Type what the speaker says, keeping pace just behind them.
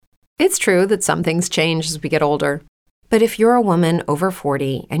It's true that some things change as we get older. But if you're a woman over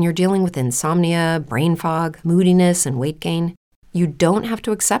 40 and you're dealing with insomnia, brain fog, moodiness, and weight gain, you don't have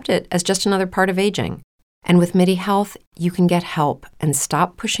to accept it as just another part of aging. And with MIDI Health, you can get help and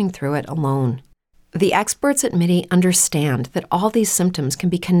stop pushing through it alone. The experts at MIDI understand that all these symptoms can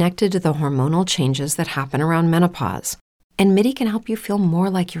be connected to the hormonal changes that happen around menopause, and MIDI can help you feel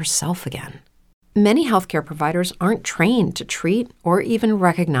more like yourself again. Many healthcare providers aren't trained to treat or even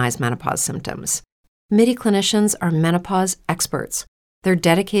recognize menopause symptoms. MIDI clinicians are menopause experts. They're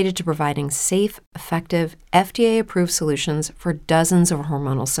dedicated to providing safe, effective, FDA-approved solutions for dozens of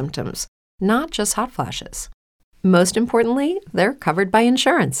hormonal symptoms, not just hot flashes. Most importantly, they're covered by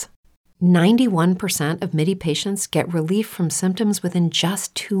insurance. 91% of MIDI patients get relief from symptoms within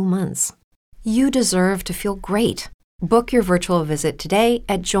just 2 months. You deserve to feel great. Book your virtual visit today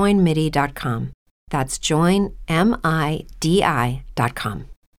at joinmidi.com. That's joinmidi.com.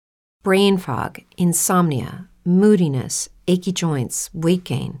 Brain fog, insomnia, moodiness, achy joints, weight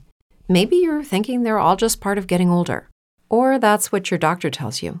gain. Maybe you're thinking they're all just part of getting older, or that's what your doctor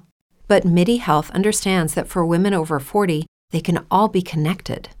tells you. But MIDI Health understands that for women over 40, they can all be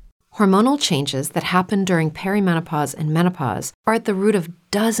connected. Hormonal changes that happen during perimenopause and menopause are at the root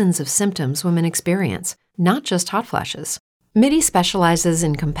of dozens of symptoms women experience, not just hot flashes. MIDI specializes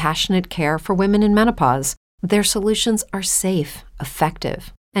in compassionate care for women in menopause. Their solutions are safe,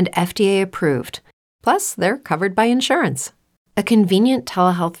 effective, and FDA approved. Plus, they're covered by insurance. A convenient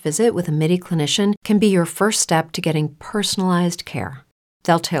telehealth visit with a MIDI clinician can be your first step to getting personalized care.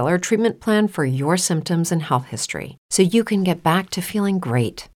 They'll tailor a treatment plan for your symptoms and health history, so you can get back to feeling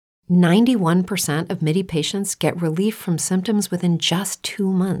great. 91% of MIDI patients get relief from symptoms within just 2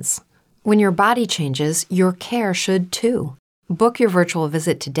 months. When your body changes, your care should too. Book your virtual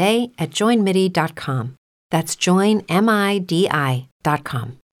visit today at joinmidi.com. That's joinmidi.com.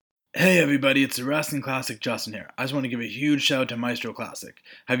 Hey everybody, it's the Wrestling Classic Justin here. I just want to give a huge shout out to Maestro Classic.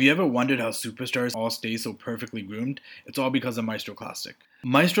 Have you ever wondered how superstars all stay so perfectly groomed? It's all because of Maestro Classic.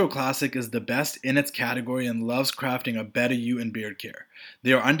 Maestro Classic is the best in its category and loves crafting a better you in beard care.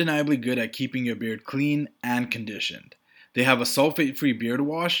 They are undeniably good at keeping your beard clean and conditioned. They have a sulfate-free beard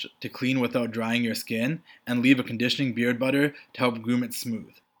wash to clean without drying your skin and leave a conditioning beard butter to help groom it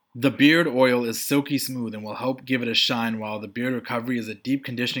smooth. The beard oil is silky smooth and will help give it a shine, while the beard recovery is a deep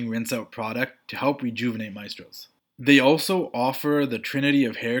conditioning rinse-out product to help rejuvenate Maestros. They also offer the trinity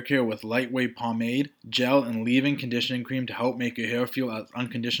of hair care with lightweight pomade, gel, and leave-in conditioning cream to help make your hair feel as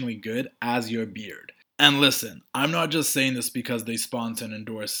unconditionally good as your beard. And listen, I'm not just saying this because they sponsor and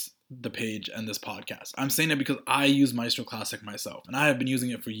endorse the page and this podcast. I'm saying it because I use Maestro Classic myself, and I have been using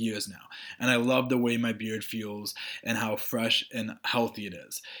it for years now, and I love the way my beard feels and how fresh and healthy it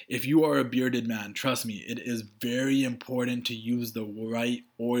is. If you are a bearded man, trust me, it is very important to use the right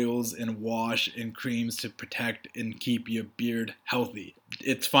oils and wash and creams to protect and keep your beard healthy.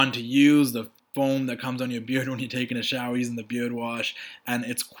 It's fun to use, the foam that comes on your beard when you're taking a shower using the beard wash, and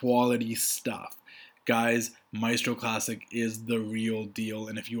it's quality stuff. Guys, Maestro Classic is the real deal,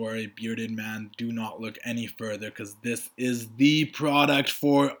 and if you are a bearded man, do not look any further because this is the product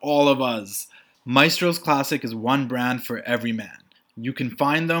for all of us. Maestro's Classic is one brand for every man. You can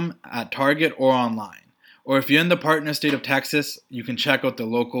find them at Target or online. Or if you're in the partner state of Texas, you can check out the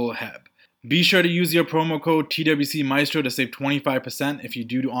local Heb. Be sure to use your promo code TWC Maestro to save 25% if you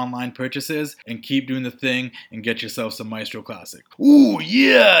do online purchases, and keep doing the thing and get yourself some Maestro Classic. Ooh,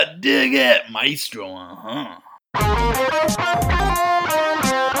 yeah, dig it, Maestro,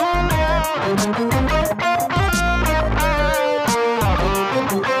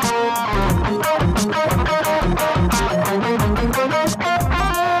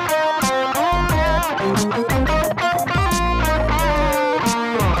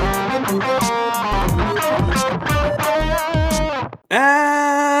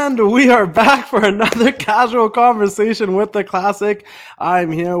 And we are back for another casual conversation with the Classic.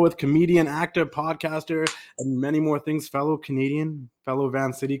 I'm here with comedian, actor, podcaster, and many more things, fellow Canadian, fellow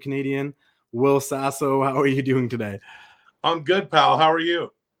Van City Canadian, Will Sasso. How are you doing today? I'm good, pal. How are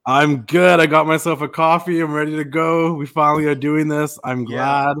you? I'm good. I got myself a coffee. I'm ready to go. We finally are doing this. I'm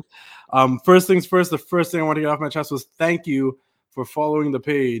glad. First things first, the first thing I want to get off my chest was thank you for following the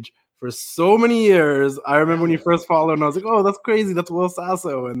page for so many years. I remember when you first followed and I was like, oh, that's crazy. That's Will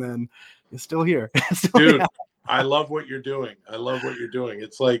Sasso. And then you're still here. Dude, I love what you're doing. I love what you're doing.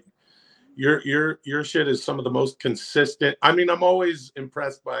 It's like your shit is some of the most consistent. I mean, I'm always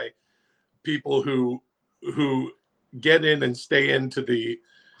impressed by people who get in and stay into the,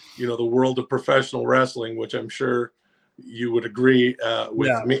 the world of professional wrestling, which I'm sure, you would agree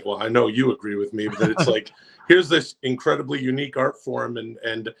with me. Well, I know you agree with me, but that it's like, here's this incredibly unique art form,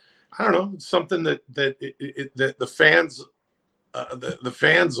 and I don't know, it's something that the fans, the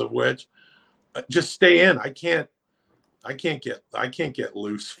fans of which just stay in. I can't get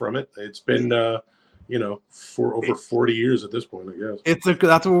loose from it. It's been for over 40 years at this point, I guess.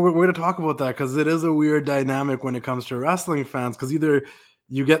 That's what we're going to talk about, that because it is a weird dynamic when it comes to wrestling fans, because either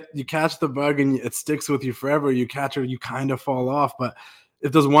you catch the bug and it sticks with you forever, you catch it, you kind of fall off. But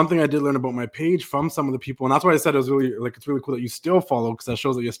if there's one thing I did learn about my page from some of the people, and that's why I said it's really cool that you still follow, because that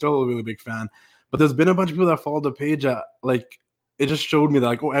shows that you're still a really big fan. But there's been a bunch of people that followed the page that, like, it just showed me that,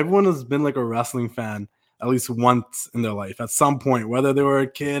 like, everyone has been like a wrestling fan at least once in their life at some point, whether they were a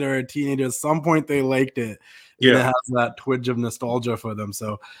kid or a teenager. At some point they liked it. Yeah, it has that twinge of nostalgia for them,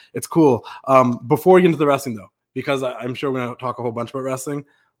 so it's cool. Before we get into the wrestling, though, because I'm sure we're going to talk a whole bunch about wrestling,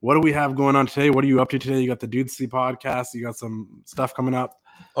 what do we have going on today? What are you up to today? You got the Dudesy podcast. You got some stuff coming up.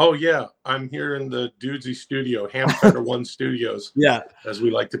 Oh, yeah. I'm here in the Dudesy studio, Hamfetter One Studios, as we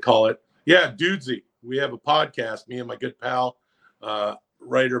like to call it. Yeah, Dudesy. We have a podcast, me and my good pal,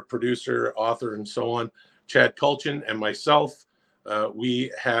 writer, producer, author, and so on, Chad Kulchin, and myself.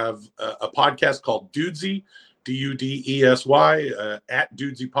 We have a podcast called Dudesy, Dudesy, at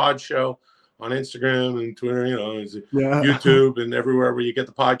Dudesy Pod Show on Instagram and Twitter, YouTube and everywhere where you get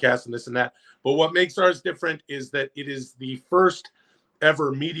the podcast and this and that. But what makes ours different is that it is the first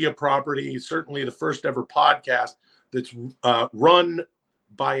ever media property, certainly the first ever podcast that's run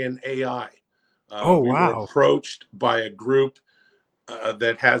by an AI. We were approached by a group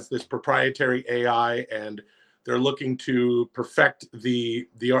that has this proprietary AI, and they're looking to perfect the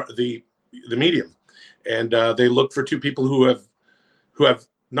medium. And they look for two people who have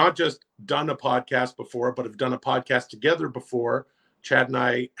not just done a podcast before, but have done a podcast together before. Chad and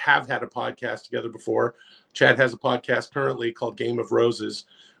I have had a podcast together before. Chad has a podcast currently called Game of Roses,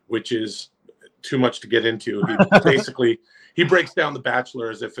 which is too much to get into. He breaks down The Bachelor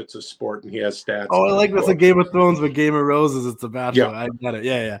as if it's a sport, and he has stats. Oh, I like this. A Game of Thrones, but Game of Roses, it's a Bachelor. Yeah. I get it.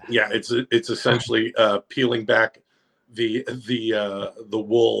 Yeah. It's essentially peeling back the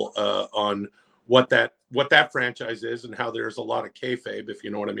wool on what that franchise is and how there's a lot of kayfabe, if you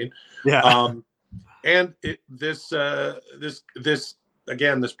know what I mean. Yeah. And this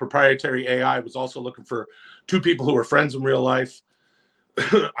proprietary AI was also looking for two people who were friends in real life.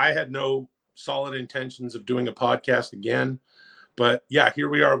 I had no solid intentions of doing a podcast again, but yeah, here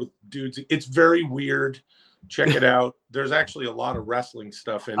we are with Dudes. It's very weird. Check it out. There's actually a lot of wrestling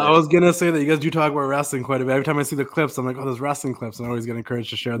stuff in it. I was gonna say that you guys do talk about wrestling quite a bit. Every time I see the clips, I'm like, oh, there's wrestling clips, and I always get encouraged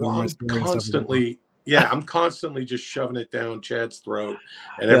to share them. I'm constantly just shoving it down Chad's throat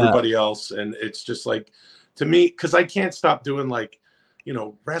and everybody else, and it's just like, to me, because I can't stop doing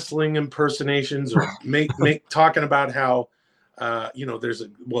wrestling impersonations or make talking about how there's a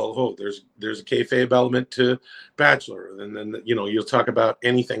kayfabe element to Bachelor, and then you'll talk about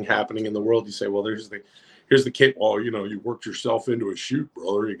anything happening in the world. You say, well, here's the kid. Oh, you worked yourself into a shoot,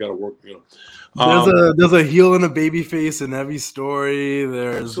 brother. You got to work. There's a heel and a baby face in every story.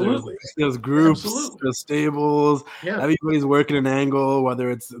 There's groups, there's stables. Yeah. Everybody's working an angle, whether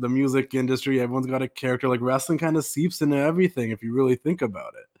it's the music industry. Everyone's got a character. Like, wrestling kind of seeps into everything if you really think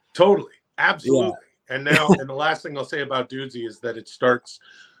about it. Totally, absolutely. Yeah. And now, and the last thing I'll say about Dudesy is that it starts.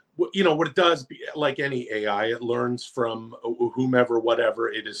 What it does, like any AI, it learns from whomever,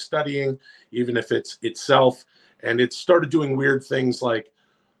 whatever it is studying, even if it's itself. And it started doing weird things like,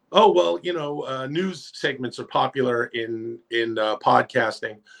 news segments are popular in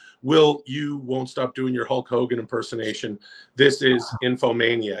podcasting. You won't stop doing your Hulk Hogan impersonation. This is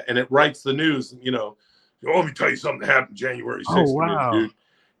Infomania. And it writes the news, let me tell you something that happened January 6th. Oh, wow. Dude.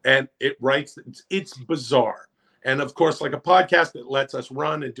 And it writes, it's bizarre. And of course, like a podcast that lets us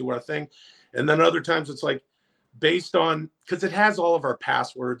run and do our thing. And then other times it's like based on, because it has all of our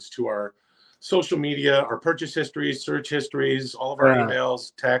passwords to our social media, our purchase histories, search histories, all of our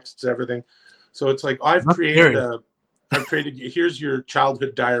emails, texts, everything. So it's like, I've created, here's your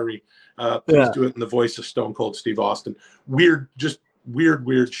childhood diary. Please do it in the voice of Stone Cold Steve Austin. Weird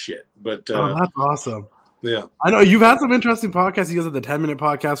shit. But that's awesome. Yeah, I know you've had some interesting podcasts. You guys have the 10-minute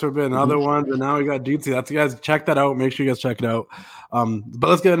podcast for a bit, and other ones, and now we got Dudesy. That's, you guys check that out. Make sure you guys check it out. But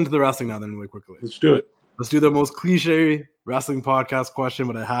let's get into the wrestling now, then, really quickly. Let's do it. Let's do the most cliche wrestling podcast question,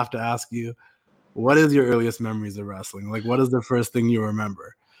 but I have to ask you, what is your earliest memories of wrestling? Like, what is the first thing you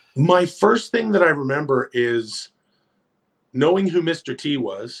remember? My first thing that I remember is knowing who Mr. T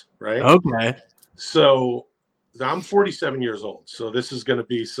was. Right? Okay. So I'm 47 years old, so this is going to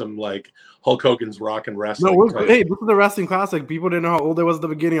be some like Hulk Hogan's Rock and Wrestling. No, hey, this is the Wrestling Classic. People didn't know how old I was at the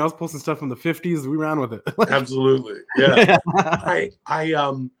beginning. I was posting stuff from the 50s. We ran with it. Absolutely, yeah. I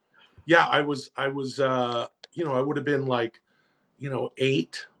was, you know, I would have been like, you know,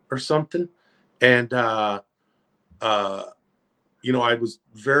 8 or something, and you know, I was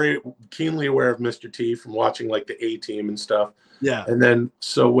very keenly aware of Mr. T from watching like the A-Team and stuff. Yeah. And then,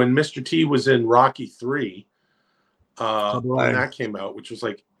 so when Mr. T was in Rocky 3, when that came out, which was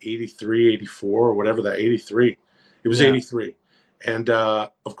like 83, 84 or whatever, that 83, it was 83. And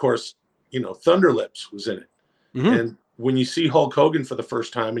of course, you know, Thunder Lips was in it. Mm-hmm. And when you see Hulk Hogan for the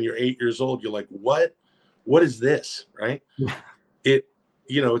first time and you're 8 years old, you're like, what is this? Right. It,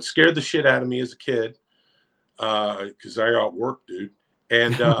 you know, it scared the shit out of me as a kid. Cause I got work, dude.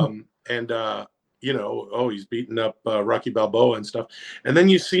 And, you know, oh, he's beating up Rocky Balboa and stuff. And then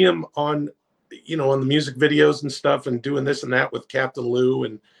you see him on, you know, on the music videos and stuff and doing this and that with Captain Lou.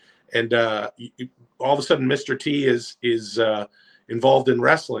 And all of a sudden Mr. T is involved in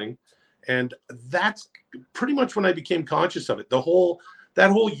wrestling. And that's pretty much when I became conscious of it. That whole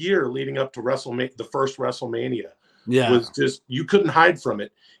year leading up to WrestleMania, the first WrestleMania, was just, you couldn't hide from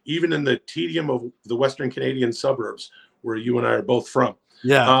it, even in the tedium of the Western Canadian suburbs where you and I are both from.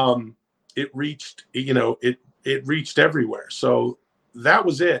 Yeah. It reached, you know, it reached everywhere. So that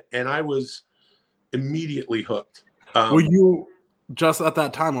was it. And I was immediately hooked. Were you just at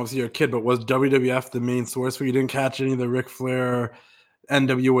that time, obviously you're a kid, but was WWF the main source where you didn't catch any of the Ric Flair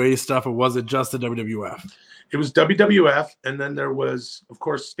NWA stuff, or was it just the WWF? It was WWF. And then there was, of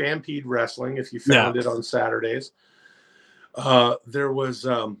course, Stampede Wrestling, if you found it on Saturdays. There was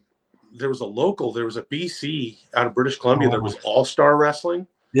a local, there was a BC out of British Columbia. There was All-Star Wrestling.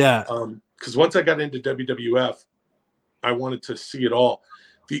 Yeah. Because once I got into WWF, I wanted to see it all.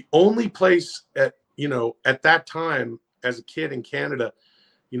 The only place at that time as a kid in Canada,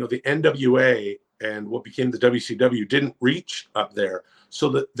 you know, the NWA and what became the WCW didn't reach up there. So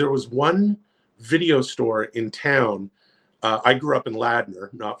that there was one video store in town. I grew up in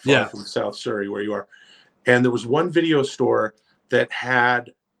Ladner, not far from South Surrey where you are. And there was one video store that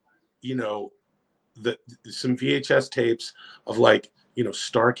had, you know, some VHS tapes of like, you know,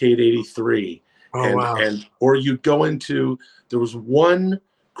 Starrcade 83. Or you'd go into, there was one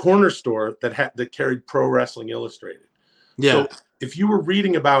corner store that carried Pro Wrestling Illustrated. Yeah. So if you were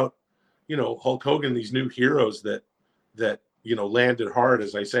reading about, you know, Hulk Hogan, these new heroes that, you know, landed hard,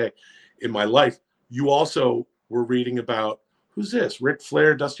 as I say, in my life, you also were reading about, who's this? Ric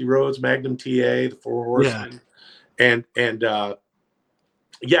Flair, Dusty Rhodes, Magnum TA, the Four Horsemen. Yeah.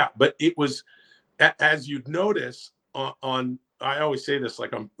 But it was, as you'd notice on I always say this,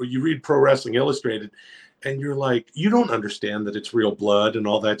 like, you read Pro Wrestling Illustrated and you're like, you don't understand that it's real blood and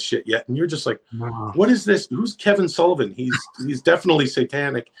all that shit yet. And you're just like, what is this? Who's Kevin Sullivan? He's definitely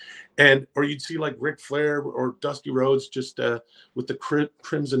satanic. Or you'd see like Ric Flair or Dusty Rhodes just with the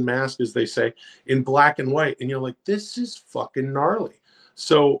crimson mask, as they say, in black and white. And you're like, this is fucking gnarly.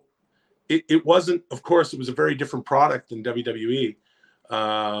 So it wasn't, of course, it was a very different product than WWE.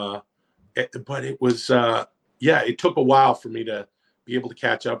 But it was, it took a while for me to be able to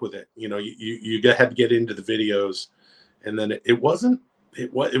catch up with it. You know, you had to get into the videos, and then it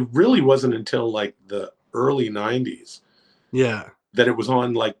really wasn't until like the early 90s. Yeah. That it was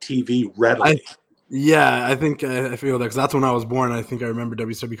on like TV readily. I think I feel that because that's when I was born. I think I remember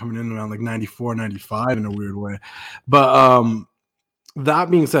WCW coming in around like 94, 95 in a weird way. But that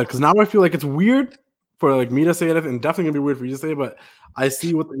being said, because now I feel like it's weird for like me to say it, and definitely gonna be weird for you to say it, but I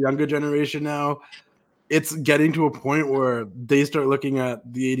see with the younger generation now, it's getting to a point where they start looking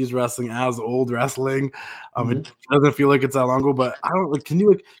at the 80s wrestling as old wrestling. It doesn't feel like it's that long ago, but I don't like, can you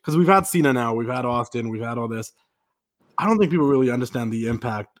like, because we've had Cena now, we've had Austin, we've had all this. I don't think people really understand the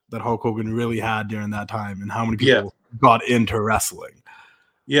impact that Hulk Hogan really had during that time and how many people got into wrestling.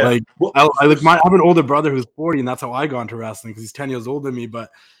 Yeah. Like, I have an older brother who's 40, and that's how I got into wrestling, because he's 10 years older than me,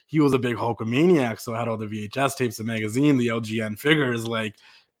 but he was a big Hulkamaniac. So I had all the VHS tapes, the magazine, the LGN figures, like,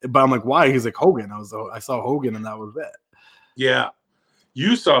 but I'm like, why? He's like, Hogan. I saw Hogan, and that was it. Yeah.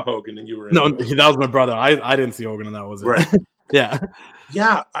 You saw Hogan and you were no, that was my brother. I didn't see Hogan, and that was it. Right. Yeah.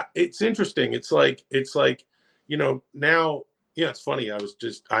 Yeah. It's interesting. It's like, you know, now, it's funny. I'm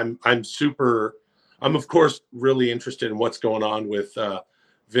of course really interested in what's going on with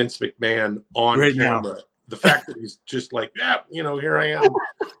Vince McMahon on camera. Now. The fact that he's just like, here I am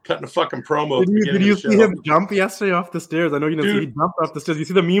cutting a fucking promo. Did you see him jump yesterday off the stairs? I know you didn't see him jump off the stairs. You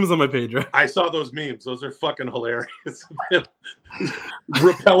see the memes on my page, right? I saw those memes. Those are fucking hilarious.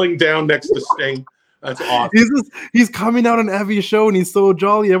 Rappelling down next to Sting. That's awesome. He's coming out on every show and he's so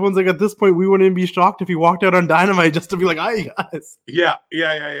jolly. Everyone's like, at this point, we wouldn't be shocked if he walked out on Dynamite just to be like, "Hi guys." Yeah.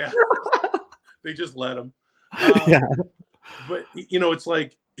 They just let him. But it's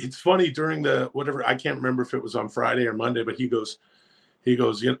like, it's funny during the whatever, I can't remember if it was on Friday or Monday, but he goes,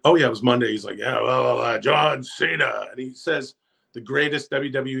 oh yeah, it was Monday. He's like, yeah, well, John Cena, and he says the greatest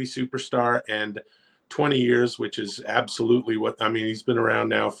WWE superstar and 20 years, which is absolutely he's been around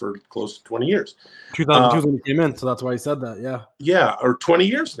now for close to 20 years. 2002 when he came in, so that's why he said that. Yeah, or 20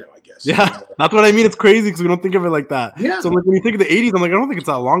 years now, I guess. Yeah, that's what I mean. It's crazy because we don't think of it like that. Yeah. So like when you think of the 80s, I'm like, I don't think it's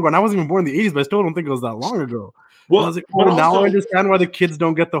that long ago. And I wasn't even born in the 80s, but I still don't think it was that long ago. Well, I was like, now I understand why the kids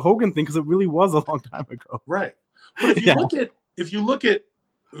don't get the Hogan thing, because it really was a long time ago. Right. But if you look at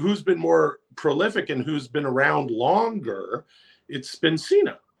who's been more prolific and who's been around longer, it's been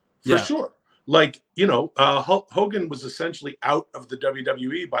Cena for sure. Like, Hogan was essentially out of the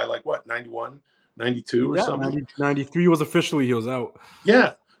WWE by 91, 92 or something. 93 was officially, he was out.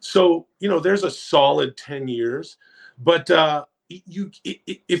 Yeah. So, there's a solid 10 years. But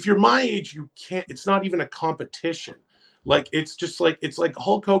if you're my age, you can't, it's not even a competition. It's like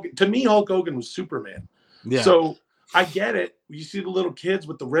Hulk Hogan. To me, Hulk Hogan was Superman. Yeah. So I get it. You see the little kids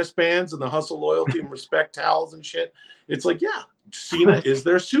with the wristbands and the hustle, loyalty, and respect towels and shit. It's like, yeah, Cena is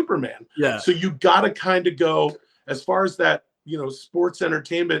their Superman. Yeah. So you got to kind of go as far as that, sports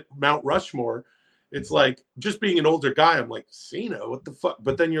entertainment Mount Rushmore. It's like, just being an older guy, I'm like, Cena, what the fuck?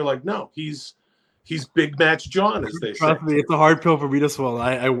 But then you're like, no, he's Big Match John, as they say. Trust me, it's a hard pill for me to swallow.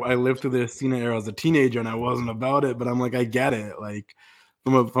 I lived through the Cena era as a teenager, and I wasn't about it. But I'm like, I get it. Like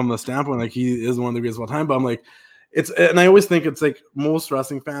from the standpoint, like he is one of the greatest of all time. But I'm like, and I always think it's like most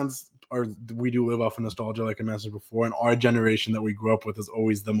wrestling fans we do live off of nostalgia, like I mentioned before, and our generation that we grew up with is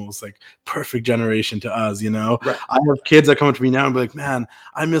always the most perfect generation to us, Right. I have kids that come up to me now and be like, man,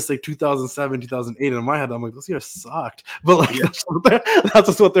 I miss 2007, 2008, and in my head I'm like, this year sucked, but that's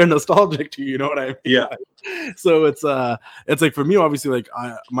just what they're nostalgic to, you know what I mean? Yeah. So it's like, for me, obviously,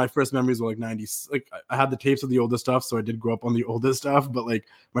 my first memories were 90s. I had the tapes of the oldest stuff, so I did grow up on the oldest stuff, but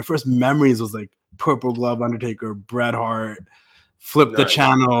my first memories was Purple Glove, Undertaker, Bret Hart, flip the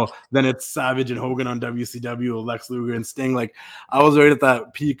channel, then it's Savage and Hogan on WCW, Lex Luger and Sting. I was right at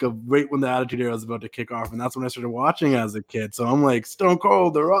that peak of right when the Attitude Era was about to kick off, and that's when I started watching as a kid. So I'm like, Stone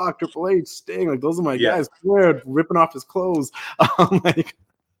Cold, The Rock, Triple H, Sting, those are my guys. Weird, ripping off his clothes. That's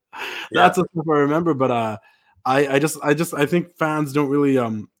the stuff I remember. But I think fans don't really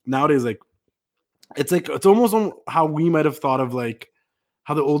nowadays it's almost how we might have thought of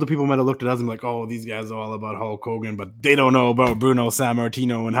how the older people might have looked at us and like, oh, these guys are all about Hulk Hogan, but they don't know about Bruno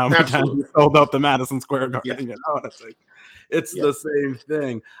Sammartino and how many times he sold out the Madison Square Garden. It's the same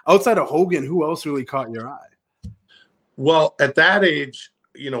thing. Outside of Hogan, who else really caught your eye? Well, at that age,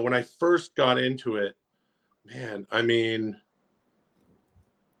 when I first got into it, man, let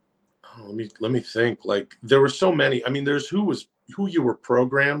me think. There were so many. There's who you were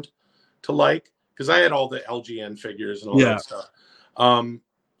programmed to like, because I had all the LGN figures and all that stuff.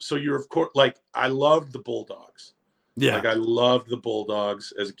 So you're, of course, I loved the Bulldogs. Yeah. I loved the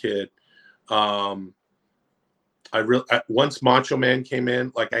Bulldogs as a kid. Once Macho Man came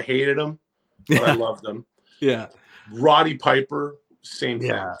in, I hated him, but I loved him. Yeah. Roddy Piper, same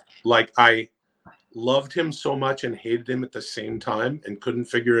thing. I loved him so much and hated him at the same time and couldn't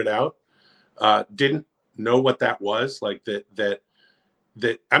figure it out. Didn't know what that was that.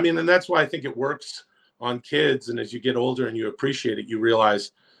 And that's why I think it works on kids, and as you get older and you appreciate it, you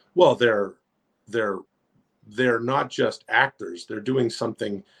realize, well, they're not just actors. They're doing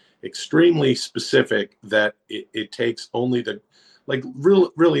something extremely specific that it takes only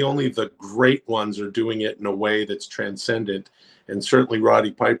really only the great ones are doing it in a way that's transcendent. And certainly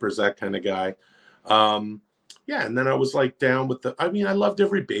Roddy Piper's that kind of guy. And then I was down with I loved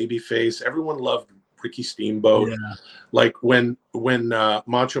every baby face. Everyone loved Ricky Steamboat. Yeah. When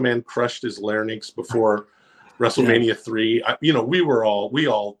Macho Man crushed his larynx before WrestleMania 3, we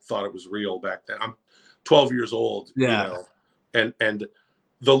all thought it was real back then. I'm 12 years old. Yeah. And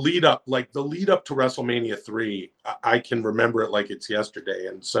the lead up to WrestleMania 3, I can remember it like it's yesterday.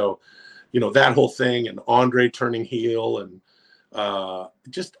 And so, that whole thing, and Andre turning heel, and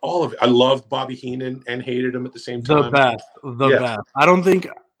just all of it. I loved Bobby Heenan and hated him at the same time. The best. I don't think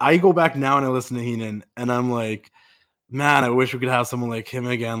I go back now and I listen to Heenan and I'm like, man, I wish we could have someone like him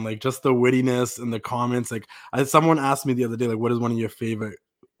again. Just the wittiness and the comments. Someone asked me the other day, what is one of your favorite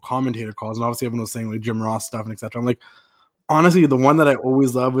commentator calls? And obviously everyone was saying Jim Ross stuff and etc. I'm like, honestly, the one that I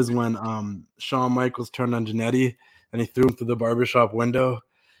always love is when Shawn Michaels turned on Jannetty and he threw him through the barbershop window.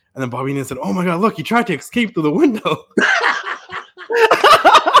 And then Bobby Heenan said, oh my God, look, he tried to escape through the window.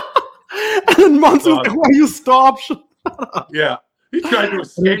 And then Monsoon's like, why you stop? Yeah. He tried to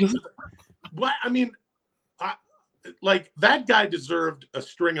escape. What? I mean, like, that guy deserved a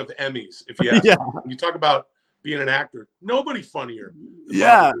string of Emmys, if you ask me. You talk about being an actor. Nobody funnier.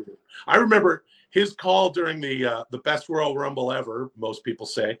 Yeah. I remember his call during the best Royal Rumble ever, most people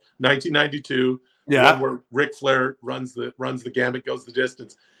say, 1992. Yeah. One where Ric Flair runs the gambit, goes the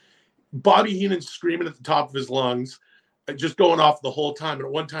distance. Bobby Heenan screaming at the top of his lungs, just going off the whole time. And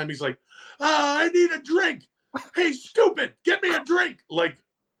at one time he's like, I need a drink. Hey, stupid, get me a drink. Like,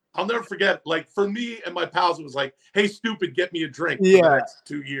 I'll never forget. Like, for me and my pals, it was like, hey, stupid, get me a drink for the next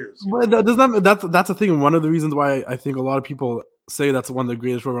 2 years. But that's the thing. One of the reasons why I think a lot of people say that's one of the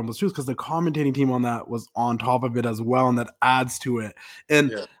greatest Royal Rumbles too, is because the commentating team on that was on top of it as well, and that adds to it.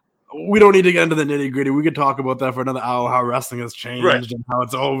 And we don't need to get into the nitty gritty. We could talk about that for another hour, how wrestling has changed and how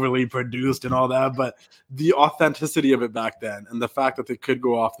it's overly produced and all that. But the authenticity of it back then, and the fact that they could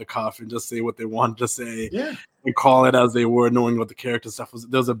go off the cuff and just say what they wanted to say and call it as they were, knowing what the character stuff was,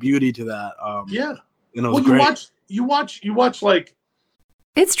 there's a beauty to that. You watch like.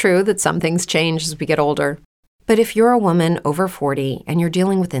 It's true that some things change as we get older. But if you're a woman over 40 and you're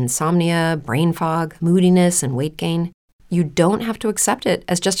dealing with insomnia, brain fog, moodiness, and weight gain, you don't have to accept it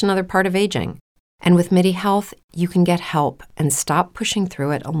as just another part of aging. And with MIDI Health, you can get help and stop pushing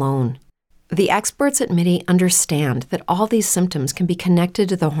through it alone. The experts at MIDI understand that all these symptoms can be connected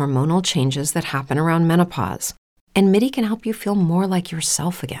to the hormonal changes that happen around menopause, and MIDI can help you feel more like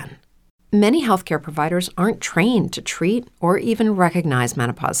yourself again. Many healthcare providers aren't trained to treat or even recognize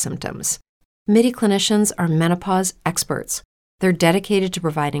menopause symptoms. MIDI clinicians are menopause experts. They're dedicated to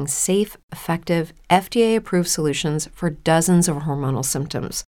providing safe, effective, FDA-approved solutions for dozens of hormonal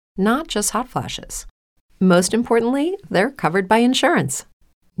symptoms, not just hot flashes. Most importantly, they're covered by insurance.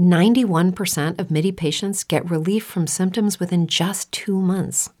 91% of MIDI patients get relief from symptoms within just 2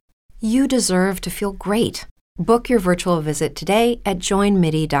 months. You deserve to feel great. Book your virtual visit today at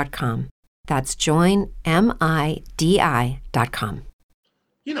joinmidi.com. That's joinmidi.com.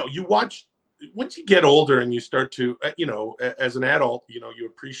 You know, you watch. Once you get older and you start to, as an adult, you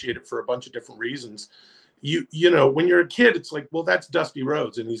appreciate it for a bunch of different reasons. You know, when you're a kid, it's like, well, that's Dusty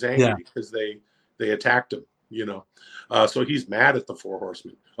Rhodes, and he's angry because they attacked him. So he's mad at the Four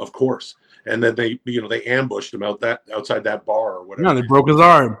Horsemen, of course. And then they ambushed him outside that bar or whatever. Yeah, they broke his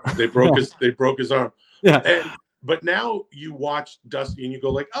arm. They broke his arm. Yeah. But now you watch Dusty and you go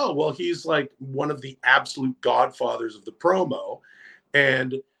like, oh, well, he's like one of the absolute godfathers of the promo,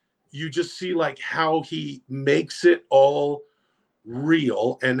 and you just see like how he makes it all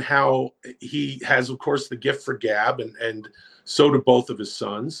real and how he has, of course, the gift for gab, and so do both of his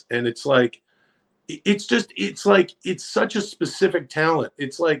sons. And it's like, it's such a specific talent.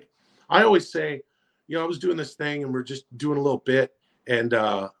 It's like, I always say, I was doing this thing and we're just doing a little bit and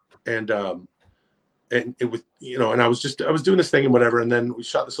it was, and I was doing this thing and whatever. And then we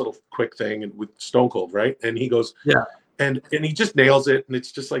shot this little quick thing and with Stone Cold. Right. And he goes, and he just nails it, and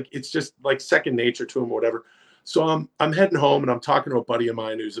it's just like second nature to him or whatever. So I'm heading home, and I'm talking to a buddy of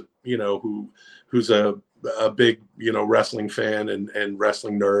mine who's a big wrestling fan and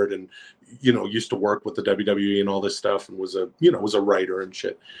wrestling nerd, and used to work with the WWE and all this stuff, and was a writer and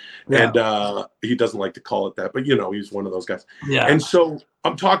shit. And he doesn't like to call it that, but he's one of those guys. And so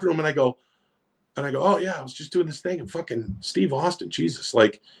I'm talking to him, and I go, oh yeah, I was just doing this thing, and fucking Steve Austin, Jesus,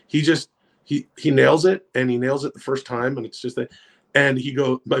 like he nails it, and he nails it the first time, and it's just that. And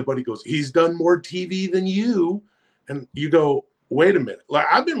my buddy goes, he's done more TV than you. And you go, wait a minute. Like,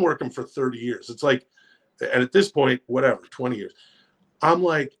 I've been working for 30 years. It's like, and at this point, whatever, 20 years. I'm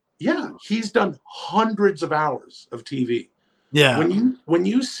like, yeah, he's done hundreds of hours of TV. Yeah. When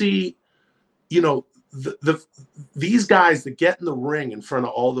you see, these guys that get in the ring in front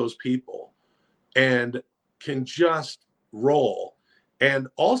of all those people and can just roll. And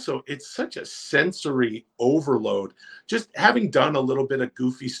also, it's such a sensory overload. Just having done a little bit of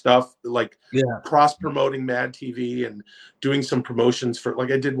goofy stuff, like cross-promoting Mad TV and doing some promotions for,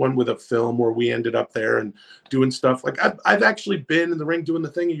 like I did one with a film where we ended up there and doing stuff. Like I've actually been in the ring doing the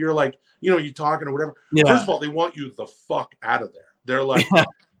thing, and you're like, you're talking or whatever. Yeah. First of all, they want you the fuck out of there. They're like,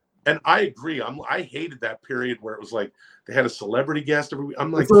 and I agree. I hated that period where it was like they had a celebrity guest every week.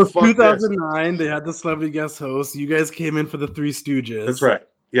 I'm like, so 2009, they had the celebrity guest host. You guys came in for the Three Stooges. That's right.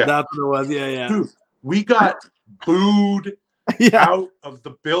 Yeah, that's what it was. Yeah. Dude, we got booed out of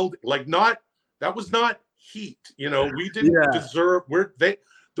the building. Like, that was not heat. We didn't deserve. The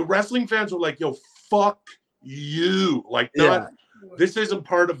wrestling fans were like, yo, fuck you. Like, this isn't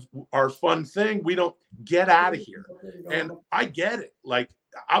part of our fun thing. We don't get out of here. And I get it. Like,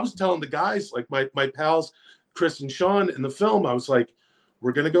 I was telling the guys, like my pals, Chris and Sean, in the film, I was like,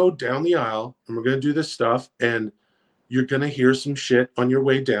 we're going to go down the aisle and we're going to do this stuff. And you're going to hear some shit on your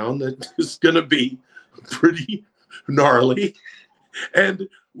way down that is going to be pretty gnarly. And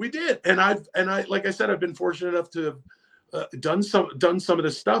we did. And I, like I said, I've been fortunate enough to have done some of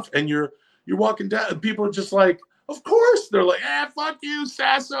this stuff. And you're walking down and people are just like, of course. They're like, fuck you,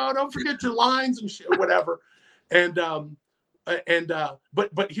 Sasso. Don't forget your lines and shit, whatever. But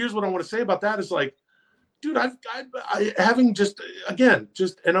here's what I want to say about that is like, dude, I having just,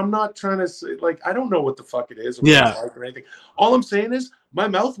 and I'm not trying to say, like, I don't know what the fuck it is or anything. All I'm saying is my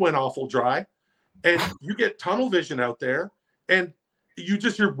mouth went awful dry, and you get tunnel vision out there, and you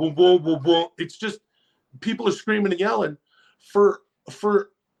just hear boom, boom, boom, boom. It's just people are screaming and yelling. For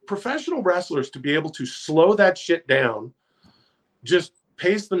professional wrestlers to be able to slow that shit down, just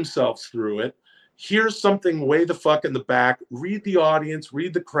pace themselves through it, hear something way the fuck in the back, read the audience,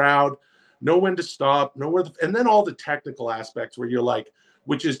 read the crowd, know when to stop, and then all the technical aspects where you're like,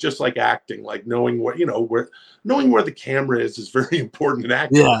 which is just like acting, like knowing where the camera is very important in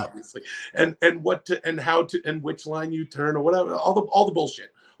acting, obviously, and what to, and how to, and which line you turn or whatever, all the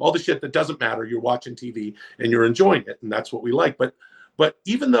bullshit, all the shit that doesn't matter. You're watching TV and you're enjoying it, and that's what we like. But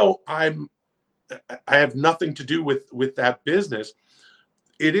even though I have nothing to do with that business,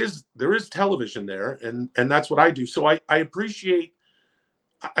 there is television there, and that's what I do. So I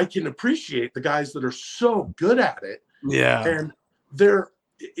can appreciate the guys that are so good at it. Yeah. And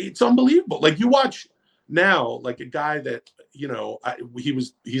it's unbelievable. Like you watch now, like a guy that,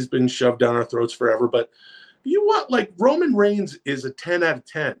 he's been shoved down our throats forever, but you want, like, Roman Reigns is a 10 out of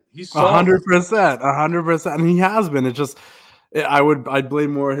 10. He's 100%. And he has been. It's just, I'd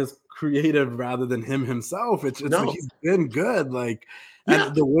blame more his creative rather than him himself. It's like he's been good. Like,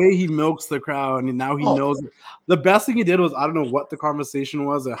 and the way he milks the crowd, and now he knows it. The best thing he did was, I don't know what the conversation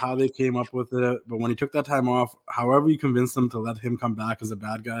was or how they came up with it, but when he took that time off, however you convinced them to let him come back as a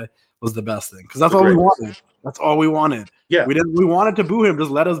bad guy was the best thing, because that's all we wanted. That's all we wanted. Yeah, we wanted to boo him.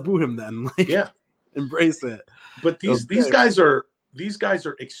 Just let us boo him then. Like, embrace it. But these guys are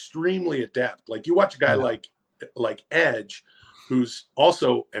extremely adept. Like you watch a guy like Edge, who's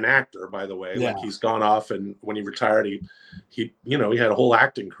also an actor, by the way. Like he's gone off, and when he retired, he had a whole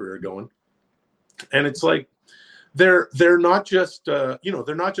acting career going. And it's like they're not just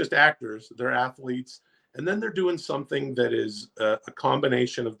they're not just actors, they're athletes, and then they're doing something that is a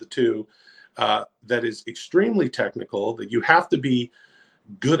combination of the two, that is extremely technical, that you have to be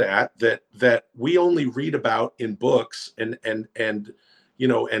good at, that we only read about in books and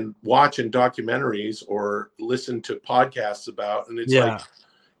watch in documentaries or listen to podcasts about. And it's like,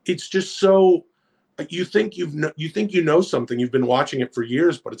 it's just so, you think you know something, you've been watching it for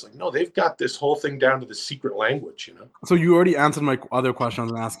years, but it's like, no, they've got this whole thing down to the secret language, So you already answered my other question I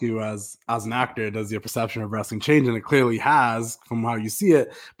was going to ask you. As an actor, does your perception of wrestling change? And it clearly has from how you see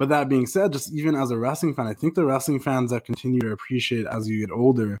it. But that being said, just even as a wrestling fan, I think the wrestling fans that continue to appreciate as you get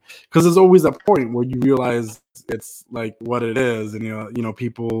older, because there's always a point where you realize it's like what it is, and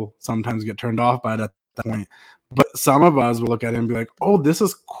people sometimes get turned off by it at that point. But some of us will look at it and be like, oh, this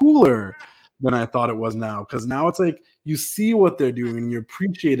is cooler than I thought it was now. Because now it's like you see what they're doing and you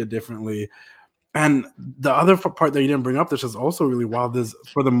appreciate it differently. And the other part that you didn't bring up, this is also really wild, is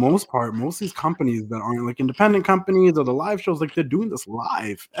for the most part, most of these companies that aren't like independent companies or the live shows, like they're doing this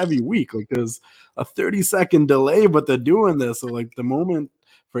live every week. Like there's a 30-second delay, but they're doing this. So like the moment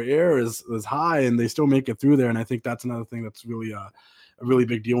for air is high and they still make it through there. And I think that's another thing that's really a really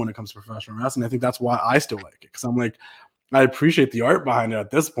big deal when it comes to professional wrestling. I think that's why I still like it, because I'm like, I appreciate the art behind it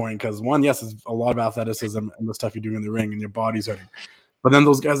at this point, because one, yes, it's a lot of athleticism and the stuff you do in the ring and your body's hurting. But then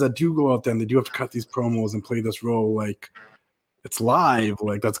those guys that do go out there and they do have to cut these promos and play this role, like it's live,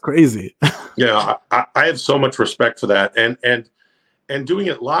 like that's crazy. Yeah, I have so much respect for that, and doing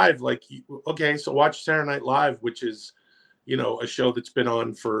it live, like, okay, so watch Saturday Night Live, which is, a show that's been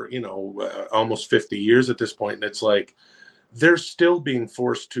on for almost 50 years at this point, and it's like they're still being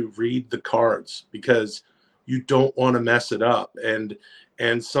forced to read the cards because you don't want to mess it up. And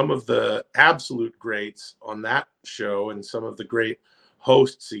some of the absolute greats on that show and some of the great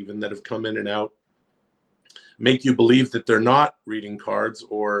hosts even that have come in and out make you believe that they're not reading cards,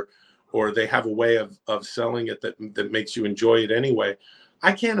 or they have a way of selling it that makes you enjoy it anyway.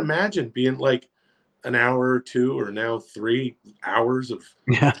 I can't imagine being like an hour or two or now 3 hours of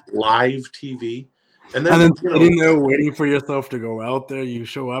live TV. And then sitting there waiting for yourself to go out there. You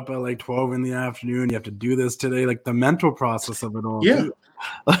show up at like 12 in the afternoon. You have to do this today. Like the mental process of it all. Yeah. Too.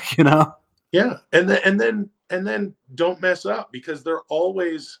 Like, Yeah. And then don't mess up, because they're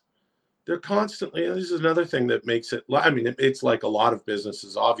constantly, and this is another thing that makes it, I mean, it's like a lot of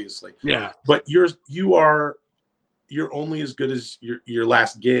businesses, obviously. Yeah. But you are you're only as good as your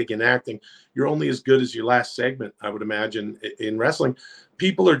last gig in acting. You're only as good as your last segment, I would imagine, in wrestling.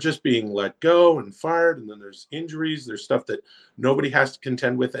 People are just being let go and fired, and then there's injuries. There's stuff that nobody has to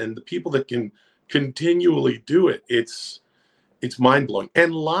contend with, and the people that can continually do it, it's mind-blowing.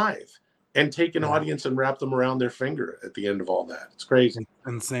 And live, and take an audience and wrap them around their finger at the end of all that. It's crazy.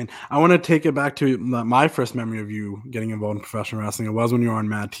 Insane. I want to take it back to my first memory of you getting involved in professional wrestling. It was when you were on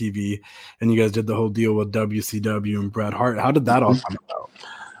Mad TV and you guys did the whole deal with WCW and Bret Hart. How did that all come about?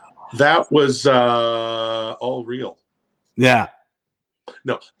 That was all real. Yeah.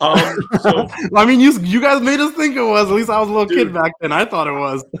 No. So I mean, you guys made us think it was. At least I was a little kid back then. I thought it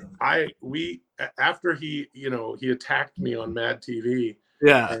was. After he attacked me on Mad TV.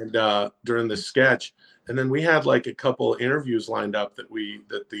 Yeah. And during the sketch, and then we had like a couple interviews lined up that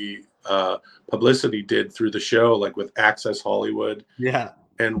the publicity did through the show, like with Access Hollywood. Yeah.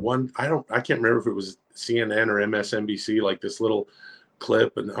 And one, I can't remember if it was CNN or MSNBC, like this little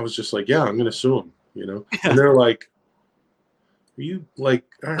clip, and I was just like, yeah, I'm gonna sue him, Yeah. And they're like, are you like,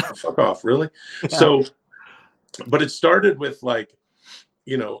 fuck off, really? Yeah. So, but it started with like,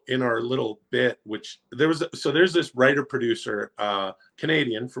 in our little bit, which there's this writer producer,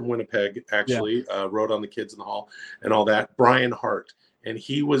 Canadian from Winnipeg, actually, wrote on The Kids in the Hall and all that, Brian Hart, and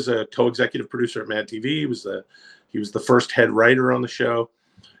he was a co-executive producer at Mad TV. He was the first head writer on the show,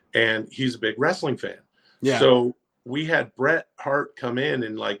 and he's a big wrestling fan. Yeah. So we had Bret Hart come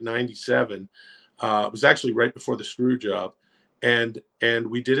in like '97. It was actually right before the screw job. And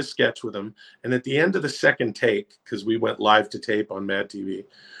we did a sketch with him. And at the end of the second take, because we went live to tape on Mad TV,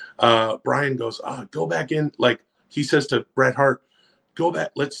 Brian goes, go back in. Like he says to Bret Hart, go back.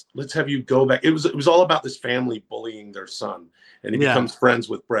 Let's have you go back. It was all about this family bullying their son. And he becomes friends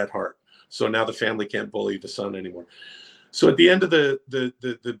with Bret Hart. So now the family can't bully the son anymore. So at the end of the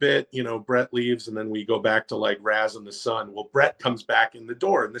bit, Bret leaves, and then we go back to like Raz and the son. Well, Bret comes back in the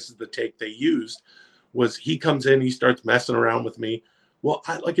door, and this is the take they used. Was he comes in, he starts messing around with me. Well,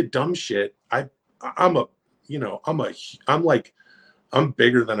 I like a dumb shit. I'm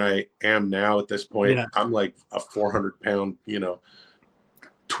bigger than I am now at this point. Yeah. I'm like a 400-pound,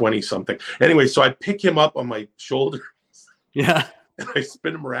 20 something. Anyway, so I pick him up on my shoulder. Yeah. And I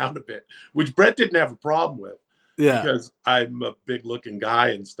spin him around a bit, which Bret didn't have a problem with. Yeah. Because I'm a big looking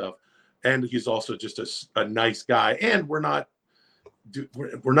guy and stuff. And he's also just a nice guy. And we're not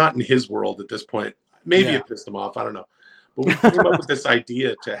in his world at this point. Maybe it pissed him off. I don't know. But we came up with this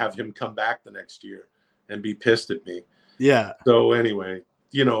idea to have him come back the next year and be pissed at me. Yeah. So anyway,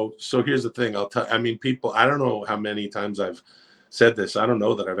 so here's the thing. People, I don't know how many times I've said this. I don't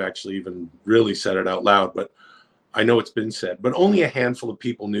know that I've actually even really said it out loud, but I know it's been said. But only a handful of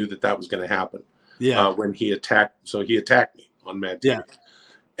people knew that was going to happen. Yeah. When he attacked. So he attacked me on Mad TV. Yeah.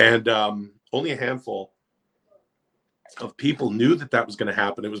 And only a handful of people knew that was going to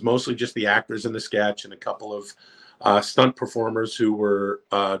happen. It was mostly just the actors in the sketch and a couple of stunt performers who were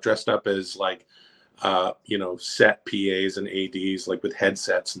dressed up as like, set PAs and ADs, like with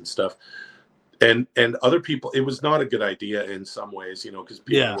headsets and stuff. And other people, it was not a good idea in some ways, because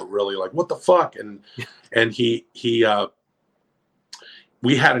people were really like, what the fuck? And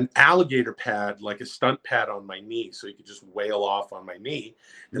we had an alligator pad, like a stunt pad on my knee, so he could just wail off on my knee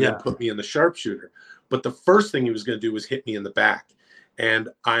and then put me in the sharpshooter. But the first thing he was going to do was hit me in the back. And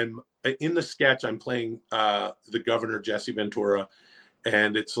I'm in the sketch, I'm playing the governor, Jesse Ventura.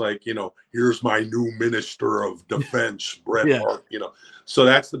 And it's like, here's my new minister of defense, Bret Hart, So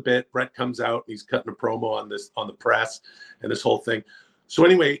that's the bit. Bret comes out, he's cutting a promo on the press and this whole thing. So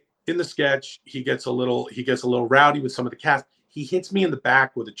anyway, in the sketch, he gets a little rowdy with some of the cast. He hits me in the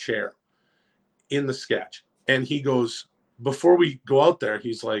back with a chair in the sketch. And he goes, before we go out there,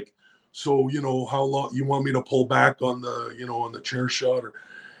 he's like, so, how long you want me to pull back on the, on the chair shot?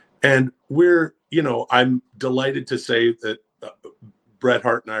 And we're, I'm delighted to say that Bret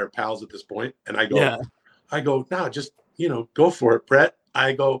Hart and I are pals at this point. And I go, no, just, go for it, Bret.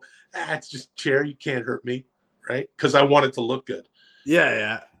 I go, it's just chair. You can't hurt me. Right. Cause I want it to look good.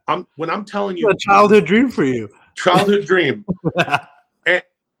 Yeah. Yeah. When I'm telling you, it's a childhood dream for you. Childhood dream. And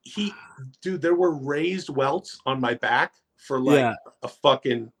there were raised welts on my back for like a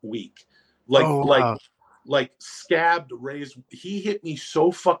fucking week. Like scabbed, raised. He hit me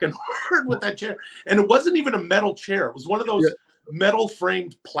so fucking hard with that chair. And it wasn't even a metal chair. It was one of those metal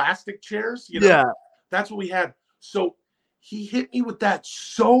framed plastic chairs. Yeah. That's what we had. So he hit me with that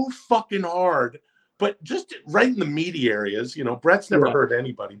so fucking hard, but just right in the meaty areas. Bret's never hurt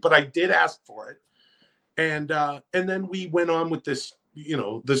anybody, but I did ask for it. And then we went on with this,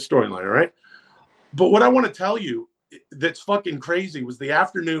 this storyline, all right? But what I want to tell you that's fucking crazy was the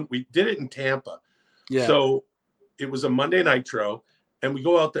afternoon. We did it in Tampa. Yeah. So it was a Monday Nitro, and we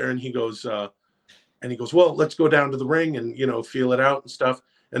go out there, and he goes, well, let's go down to the ring and, you know, feel it out and stuff.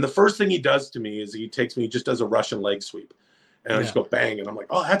 And the first thing he does to me is he just does a Russian leg sweep. And I just go bang. And I'm like,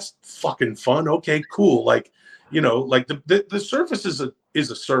 oh, that's fucking fun. Okay, cool. Like, you know, like the surface is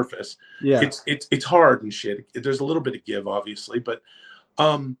a surface. Yeah. It's hard and shit. There's a little bit of give, obviously, but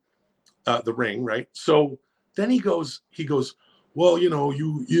the ring, right? So then he goes, well,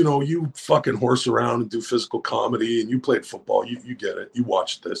 you fucking horse around and do physical comedy and you played football. You get it. You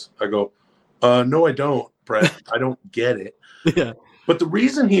watched this. I go, no, I don't, Brett. I don't get it. Yeah. But the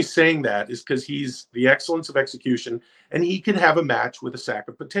reason he's saying that is because he's the excellence of execution, and he could have a match with a sack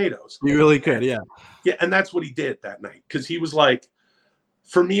of potatoes. He really could, yeah. Yeah, and that's what he did that night. Because he was like,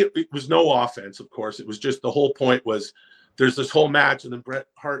 for me, it was no offense, of course. It was just the whole point was there's this whole match, and then Bret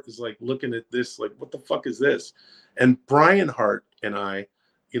Hart is like looking at this, like, what the fuck is this? And Brian Hart and I,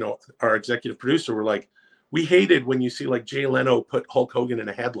 you know, our executive producer, were like, we hated when you see like Jay Leno put Hulk Hogan in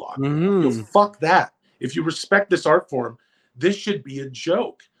a headlock. Mm-hmm. You know, fuck that. If you respect this art form, this should be a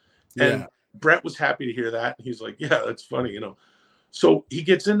joke. And Bret was happy to hear that. And he's like, yeah, that's funny, you know. So he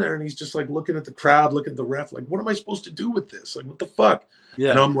gets in there and he's just like looking at the crowd, looking at the ref, like, what am I supposed to do with this? Like, what the fuck?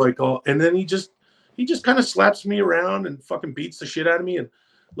 Yeah. And I'm like, oh, and then he just kind of slaps me around and fucking beats the shit out of me and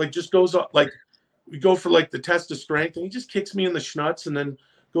like just goes off. Like, we go for like the test of strength and he just kicks me in the schnuts and then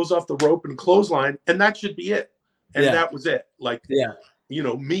goes off the rope and clothesline, and that should be it. And that was it. Like, you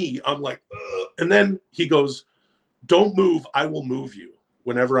know, me, I'm like, ugh. And then he goes, don't move. I will move you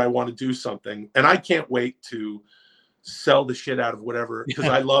whenever I want to do something. And I can't wait to sell the shit out of whatever, because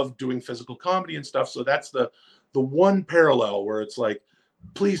I love doing physical comedy and stuff. So that's the one parallel where it's like,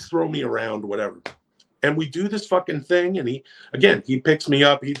 please throw me around, whatever. And we do this fucking thing. And he picks me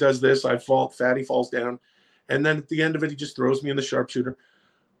up. He does this. I fall. Fatty falls down. And then at the end of it, he just throws me in the sharpshooter.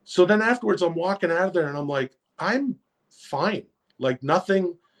 So then afterwards, I'm walking out of there and I'm like, I'm fine. Like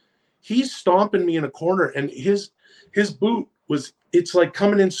nothing. He's stomping me in a corner, and his boot it's like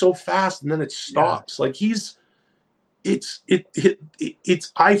coming in so fast and then it stops. Like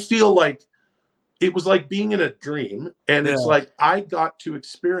I feel like it was like being in a dream, and it's like I got to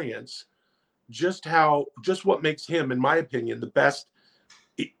experience just what makes him, in my opinion, the best.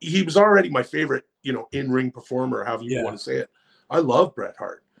 He was already my favorite, you know, in-ring performer, however you want to say it. I love Bret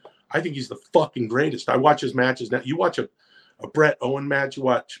Hart. I think he's the fucking greatest. I watch his matches now. You watch a Bret Owen match, you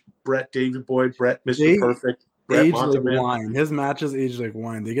watch Bret Davey Boy, Bret Mr. Perfect, Bret age like wine. His matches age like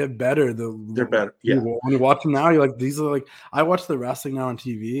wine. They get better. They're better. Yeah. When you watch them now, you're like, these are like, I watch the wrestling now on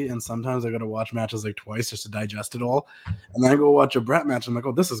TV, and sometimes I got to watch matches like twice just to digest it all. And then I go watch a Bret match. I'm like,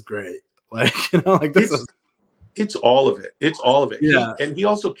 oh, this is great. Like, you know, like this is. It's all of it. It's all of it. Yeah. He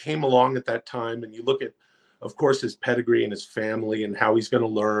also came along at that time, and you look at, of course, his pedigree and his family and how he's going to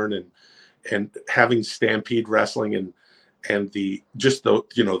learn, and having Stampede Wrestling and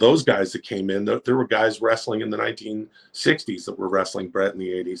those guys that came in. There were guys wrestling in the 1960s that were wrestling Bret in the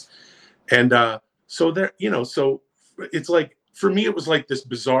 80s, and so there, you know, so it's like, for me, it was like this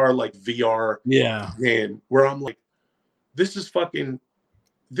bizarre like VR game where I'm like, this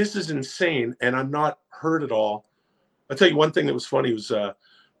is insane, and I'm not hurt at all. I'll tell you one thing that was funny was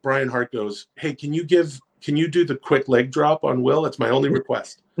Brian Hart goes, hey, can you do the quick leg drop on Will? It's my only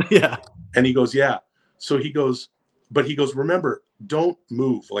request. Yeah. And he goes, yeah. So he goes, remember, don't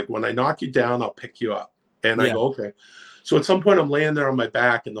move. Like when I knock you down, I'll pick you up. And I go, okay. So at some point I'm laying there on my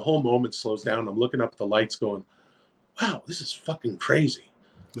back and the whole moment slows down. I'm looking up at the lights going, wow, this is fucking crazy.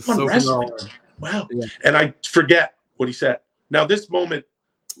 So wrestling. Wow. Yeah. And I forget what he said. Now this moment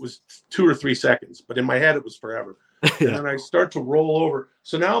was 2 or 3 seconds, but in my head it was forever. And then I start to roll over.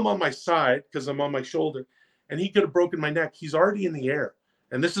 So now I'm on my side because I'm on my shoulder, and he could have broken my neck. He's already in the air.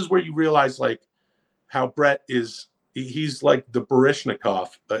 And this is where you realize like how Bret is. He's like the Baryshnikov,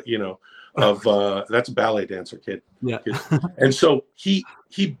 you know, of that's a ballet dancer kid. Yeah. And so he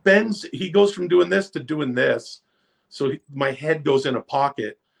bends, he goes from doing this to doing this. So my head goes in a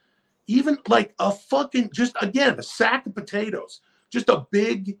pocket, even like a fucking, just again, a sack of potatoes, just a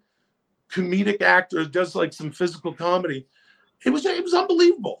big comedic actor does like some physical comedy. It was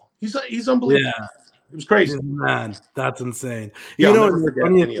unbelievable. He's unbelievable. Yeah. It was crazy. Man, that's insane. Yeah, you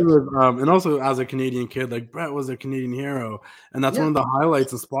know, and also as a Canadian kid, like Bret was a Canadian hero. And that's one of the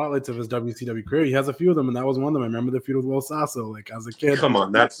highlights and spotlights of his WCW career. He has a few of them, and that was one of them. I remember the feud with Will Sasso, like as a kid. Come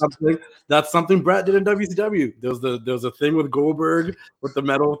on, that's something Bret did in WCW. There was a thing with Goldberg with the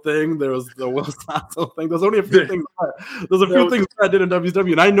metal thing. There was the Will Sasso thing. There's only a few things. There's a few things Bret did in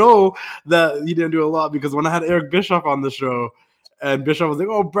WCW. And I know that he didn't do a lot because when I had Eric Bischoff on the show, and Bischoff was like,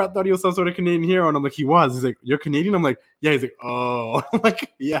 oh, Bret thought he was some sort of Canadian hero. And I'm like, he was. He's like, you're Canadian? I'm like, yeah. He's like, oh. I'm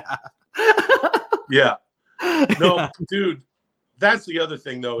like, yeah. Yeah. No, dude, that's the other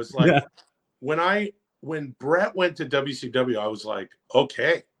thing though. Is like when Brett went to WCW, I was like,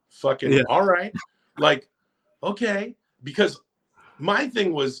 okay, fucking all right, like okay, because my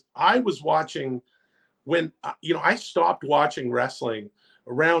thing was I was watching when I stopped watching wrestling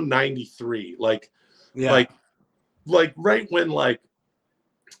around 93, like right when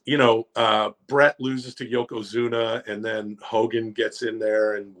Brett loses to Yokozuna and then Hogan gets in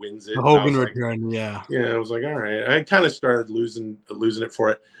there and wins it. The Hogan return, I was like, all right. I kind of started losing it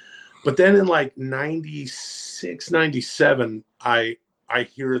for it. But then in like 96, 97, I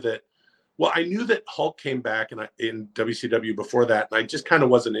hear that, well, I knew that Hulk came back in WCW before that, and I just kind of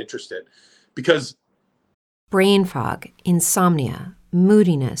wasn't interested because brain fog, insomnia,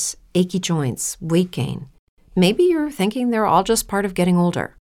 moodiness, achy joints, weight gain. Maybe you're thinking they're all just part of getting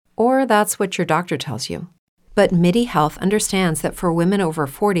older, or that's what your doctor tells you. But MIDI Health understands that for women over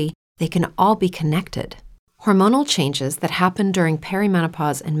 40, they can all be connected. Hormonal changes that happen during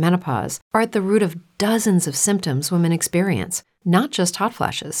perimenopause and menopause are at the root of dozens of symptoms women experience, not just hot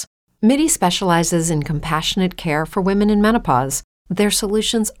flashes. MIDI specializes in compassionate care for women in menopause. Their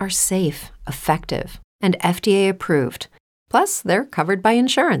solutions are safe, effective, and FDA approved. Plus, they're covered by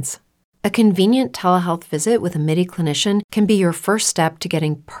insurance. A convenient telehealth visit with a MIDI clinician can be your first step to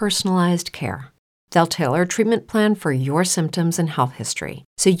getting personalized care. They'll tailor a treatment plan for your symptoms and health history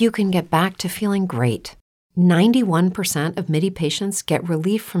so you can get back to feeling great. 91% of MIDI patients get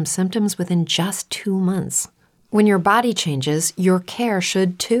relief from symptoms within just 2 months. When your body changes, your care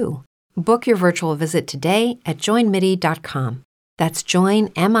should too. Book your virtual visit today at joinmidi.com. That's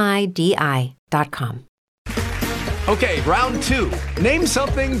joinmidi.com. Okay, round 2. Name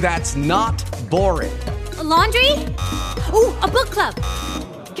something that's not boring. A laundry? Ooh, a book club.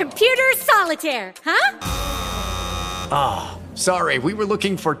 Computer solitaire, huh? Ah, sorry, we were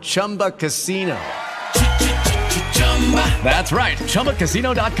looking for Chumba Casino. That's right,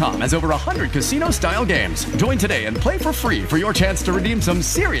 ChumbaCasino.com has over 100 casino-style games. Join today and play for free for your chance to redeem some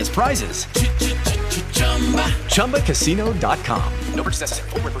serious prizes. ChumbaCasino.com. No purchase necessary.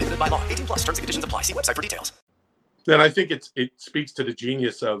 Void where prohibited by law. 18+ terms and conditions apply. See website for details. Then I think it speaks to the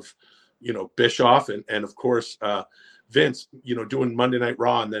genius of, Bischoff and of course Vince, doing Monday Night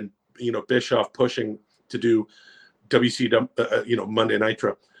Raw, and then Bischoff pushing to do WCW, Monday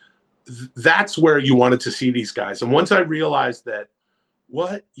Nitro. That's where you wanted to see these guys. And once I realized that,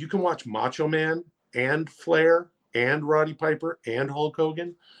 you can watch Macho Man and Flair and Roddy Piper and Hulk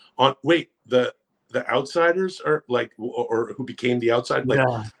Hogan on the Outsiders are like, or who became the Outside,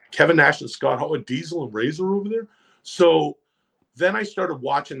 Kevin Nash and Scott Hall with Diesel and Razor over there. So then I started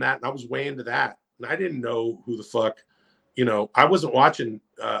watching that, and I was way into that, and I didn't know who the fuck, I wasn't watching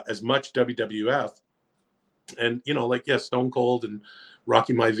as much WWF, and Stone Cold and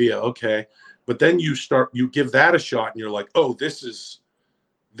Rocky Maivia, okay, but then you give that a shot, and you're like, oh, this is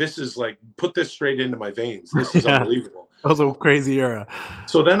like, put this straight into my veins. This is unbelievable. That was a crazy era.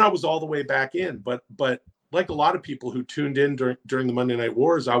 So then I was all the way back in, but like a lot of people who tuned in during the Monday Night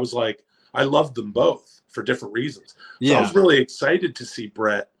Wars, I was like, I loved them both for different reasons. So I was really excited to see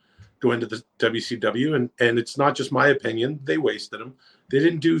Brett go into the WCW, and it's not just my opinion. They wasted him. They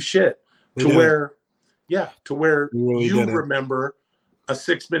didn't do shit to where you remember a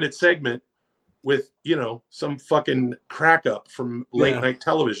 6-minute segment with, some fucking crack up from late night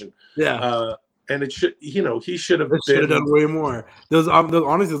television. And it should, he should have done way more. There's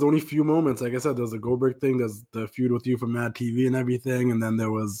honestly, there's only a few moments. Like I said, there's a Goldberg thing. There's the feud with you from Mad TV and everything. And then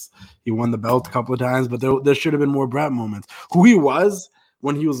he won the belt a couple of times. But there should have been more Brett moments. Who he was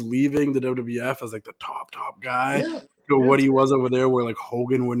when he was leaving the WWF as like the top guy. What he was over there, where like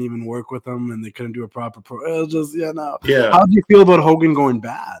Hogan wouldn't even work with him, and they couldn't do a proper It was just How did you feel about Hogan going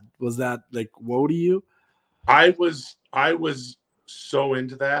bad? Was that like woe to you? I was so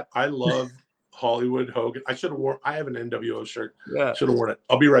into that. I love Hollywood Hogan. I should have worn. I have an NWO shirt. Should have worn it.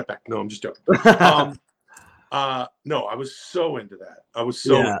 I'll be right back. No, I'm just joking. No, I was so into that. Into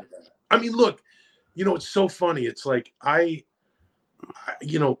that. I mean, look, it's so funny. It's like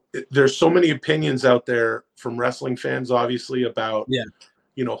there's so many opinions out there from wrestling fans, obviously, about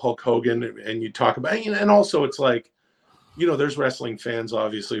Hulk Hogan, and you talk about, and also it's like, there's wrestling fans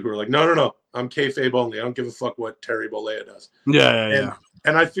obviously who are like, no, I'm kayfabe only. I don't give a fuck what Terry Bollea does.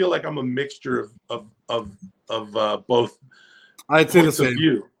 And I feel like I'm a mixture of both. I'd say the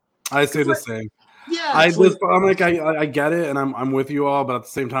same. I'd say the same. Yeah, I get it, and I'm with you all, but at the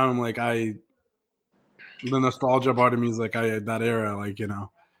same time, I'm like, the nostalgia part of me is like, that era,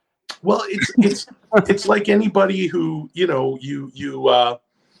 Well, it's like anybody who you're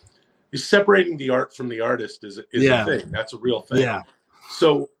separating the art from the artist is a thing. That's a real thing. Yeah.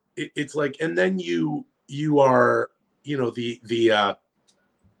 So it's like, and then you you are, the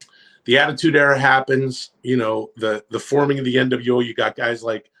Attitude Era happens, the forming of the NWO. You got guys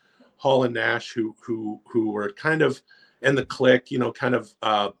like Hall and Nash who were kind of, and the Clique, kind of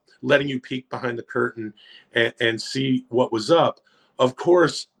letting you peek behind the curtain and see what was up. Of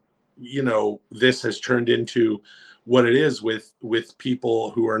course, this has turned into what it is with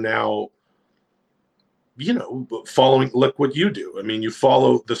people who are now, following. Look what you do. I mean, you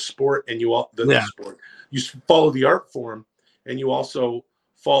follow the sport, and the sport. You follow the art form, and you also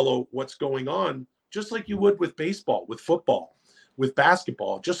follow what's going on, just like you would with baseball, with football, with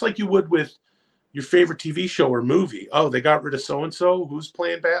basketball, just like you would with your favorite TV show or movie. Oh, they got rid of so-and-so, who's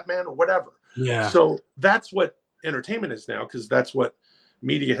playing Batman or whatever. Yeah. So that's what entertainment is now, because that's what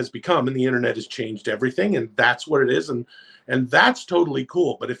media has become, and the internet has changed everything, and that's what it is. And that's totally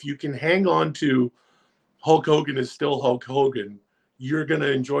cool. But if you can hang on to Hulk Hogan is still Hulk Hogan, you're going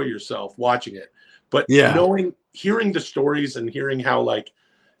to enjoy yourself watching it. But hearing the stories and hearing how, like,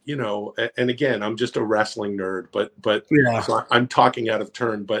 and again, I'm just a wrestling nerd, but so I'm talking out of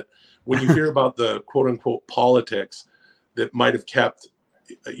turn. But when you hear about the quote unquote politics that might have kept,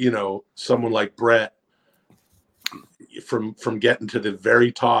 someone like Brett from getting to the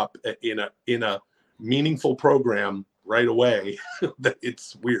very top in a meaningful program right away, that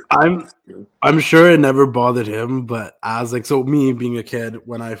it's weird. I'm sure it never bothered him, but as me being a kid,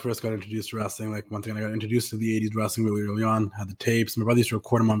 when I first got introduced to wrestling, like one thing I got introduced to the 80s wrestling really early on, had the tapes. My brother used to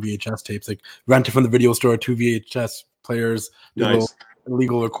record them on VHS tapes, like rented from the video store, 2 VHS players, nice.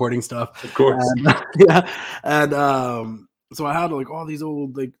 Illegal recording stuff, of course. And so I had like all these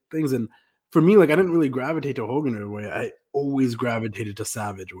old like things, and for me, like I didn't really gravitate to Hogan right away. I always gravitated to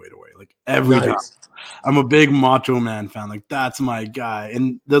Savage right away, like every time. I'm a big Macho Man fan, like that's my guy.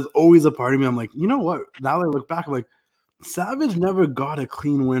 And there's always a part of me, I'm like, you know what? Now that I look back, I'm like, Savage never got a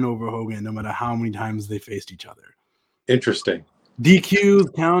clean win over Hogan, no matter how many times they faced each other. Interesting.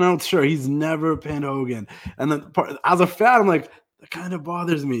 DQs, countouts, sure, he's never pinned Hogan. And then as a fan, I'm like, that kind of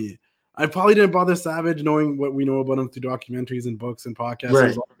bothers me. I probably didn't bother Savage knowing what we know about him through documentaries and books and podcasts.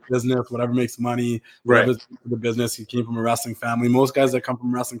 Right. Business, whatever makes money, right. The business. He came from a wrestling family. Most guys that come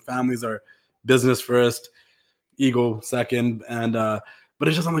from wrestling families are business first, ego second, and but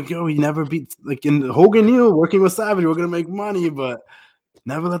it's just I'm like, yo, he never beat, like in Hogan knew working with Savage, we're gonna make money, but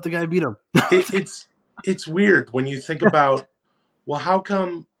never let the guy beat him. It's weird when you think about, well, how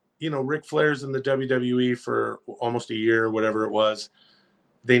come Ric Flair's in the WWE for almost a year, whatever it was,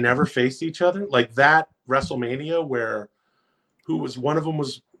 they never faced each other? Like that WrestleMania where one of them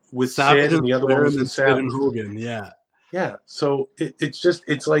was with Savage Sid and the other one was with Savage and Hogan. Yeah. So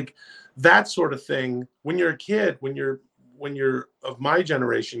it's like that sort of thing. When you're a kid, when you're of my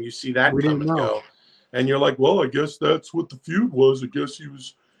generation, you see that come and go, and you're like, well, I guess that's what the feud was. I guess he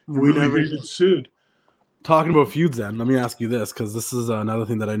really hated Sid. Talking about feuds, then let me ask you this, because this is another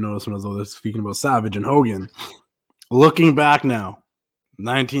thing that I noticed when I was speaking about Savage and Hogan. Looking back now,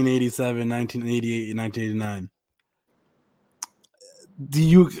 1987, 1988, and 1989.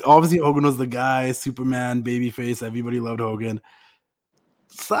 Obviously Hogan was the guy, Superman, babyface, everybody loved Hogan.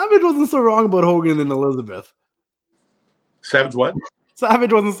 Savage wasn't so wrong about Hogan and Elizabeth. Savage what?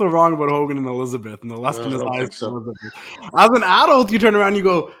 Savage wasn't so wrong about Hogan and Elizabeth and the lust in his eyes. So. As an adult, you turn around and you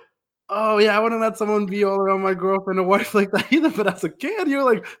go, oh yeah, I wouldn't let someone be all around my girlfriend or wife like that either. But as a kid, you're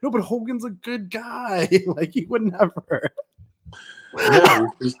like, no, but Hogan's a good guy. Like he would never. Yeah,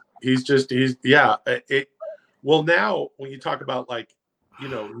 well, now when you talk about like,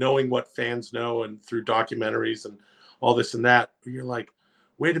 knowing what fans know and through documentaries and all this and that, you're like,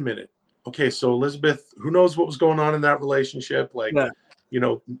 wait a minute. Okay, so Elizabeth, who knows what was going on in that relationship? Like,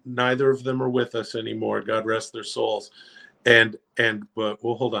 neither of them are with us anymore. God rest their souls. But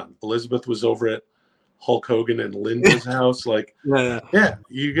hold on. Elizabeth was over at Hulk Hogan and Linda's house. Like, yeah,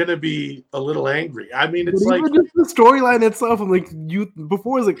 you're gonna be a little angry. I mean, it's like just the storyline itself. I'm like,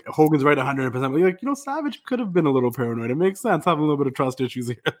 before it's like Hogan's right 100%. Like, Savage could have been a little paranoid. It makes sense having a little bit of trust issues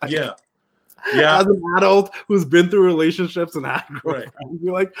here. Like, yeah. As an adult who's been through relationships and had girlfriends,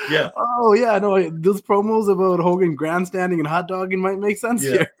 you're like, oh yeah, no, those promos about Hogan grandstanding and hot dogging might make sense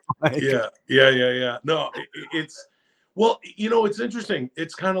here. Like, yeah. No, it's it's interesting.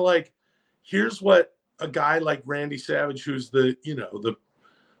 It's kind of like, here's what a guy like Randy Savage, who's the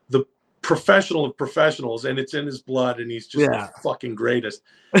professional of professionals, and it's in his blood, and he's just the fucking greatest.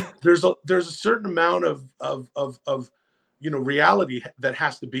 There's a certain amount of reality that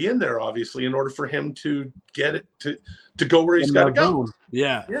has to be in there, obviously, in order for him to get it to go where he's got to go.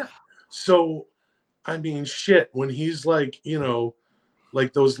 Yeah. So, I mean, shit, when he's like,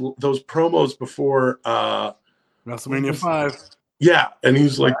 like those promos before WrestleMania 5. Yeah, and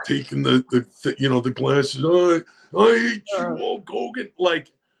he's like taking the glasses. I hate you, Hulk Hogan.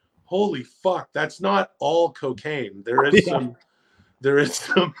 Like, holy fuck, that's not all cocaine. There's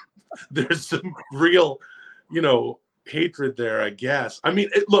some real, hatred there, I guess. I mean,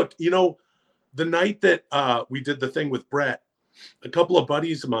 look, the night that we did the thing with Brett, a couple of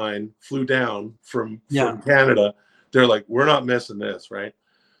buddies of mine flew down from Canada. They're like, we're not missing this, right?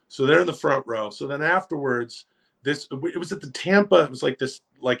 So they're in the front row. So then afterwards, it was at the Tampa. It was like this,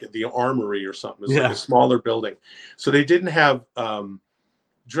 like at the Armory or something. It was like a smaller building. So they didn't have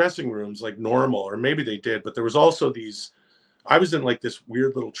dressing rooms like normal, or maybe they did, but there was also these. I was in like this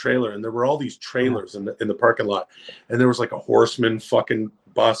weird little trailer, and there were all these trailers in the parking lot, and there was like a Horseman fucking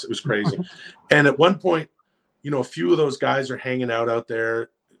bus. It was crazy. And at one point, a few of those guys are hanging out there.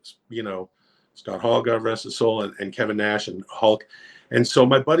 Scott Hall, God rest his soul, and Kevin Nash and Hulk. And so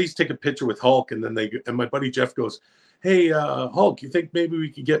my buddies take a picture with Hulk, and then my buddy Jeff goes, "Hey, Hulk, you think maybe we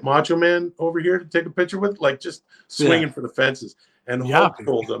could get Macho Man over here to take a picture with?" Like just swinging for the fences. And Hulk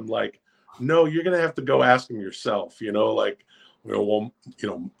told him, like, "No, you're gonna have to go ask him yourself."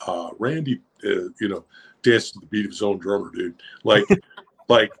 Randy, danced to the beat of his own drummer, dude. Like,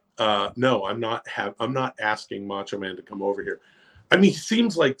 no, I'm not asking Macho Man to come over here. I mean, he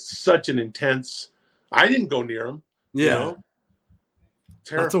seems like such an intense. I didn't go near him. Yeah.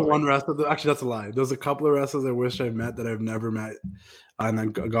 Terrifying. That's a one wrestler. Actually, that's a lie. There's a couple of wrestlers I wish I met that I've never met. And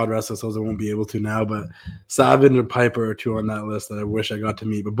then God rest their souls, I won't be able to now. But Savage and Piper are two on that list that I wish I got to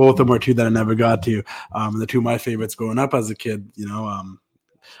meet. But both of them are two that I never got to. And the two of my favorites growing up as a kid,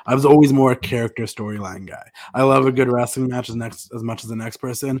 I was always more a character storyline guy. I love a good wrestling match as much as the next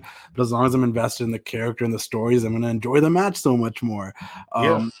person, but as long as I'm invested in the character and the stories, I'm going to enjoy the match so much more.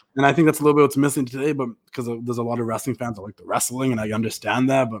 And I think that's a little bit what's missing today, but because there's a lot of wrestling fans that like the wrestling, and I understand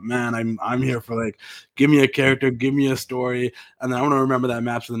that. But man, I'm here for like, give me a character, give me a story, and then I want to remember that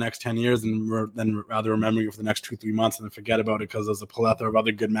match for the next 10 years, and then rather remembering it for the next 2-3 months, and then forget about it because there's a plethora of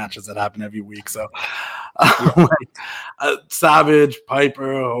other good matches that happen every week. So, Savage,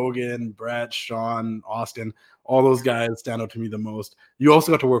 Piper, Hogan, Brett, Shawn, Austin, all those guys stand out to me the most. You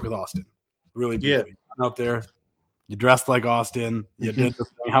also got to work with Austin, really briefly. Out there. You dressed like Austin. You did the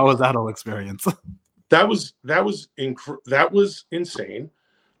thing. How was that whole experience? That was insane.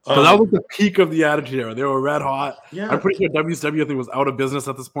 So that was the peak of the Attitude Era. They were red hot. Yeah. I'm pretty sure WCW, I think, was out of business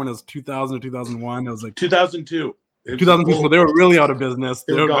at this point. It was 2000 or 2001. It was like 2002. 2002. So they were really out of business.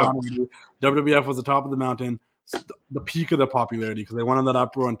 They were gone. WWF was the top of the mountain, the peak of their popularity, because they went on that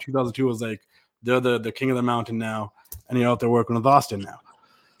uproar in 2002. Was like they're the king of the mountain now, and you're out there working with Austin now.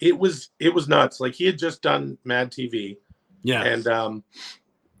 It was nuts. Like he had just done Mad TV. Yeah. And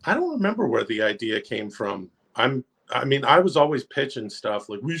I don't remember where the idea came from. I was always pitching stuff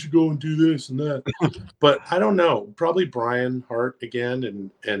like we should go and do this and that. But I don't know. Probably Brian Hart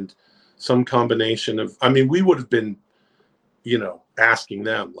again and some combination of we would have been, asking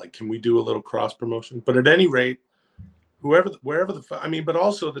them, like, can we do a little cross promotion? But at any rate, but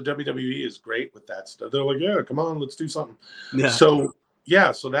also the WWE is great with that stuff. They're like, yeah, come on, let's do something. Yeah.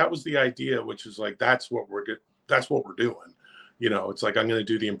 So that was the idea, which is like, that's what we're doing. It's like, I'm going to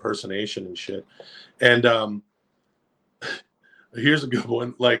do the impersonation and shit. And here's a good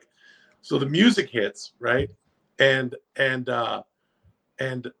one. Like, so the music hits, right? And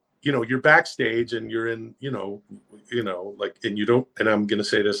you're backstage and you're in, and you don't, and I'm going to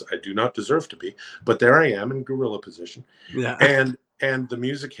say this, I do not deserve to be, but there I am in gorilla position. Yeah. And the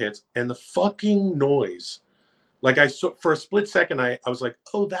music hits and the fucking noise. Like for a split second, I was like,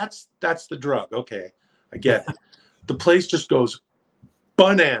 oh, that's the drug. Okay. I get it. The place just goes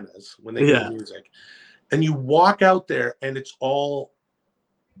bananas when they hear the music. And you walk out there and it's all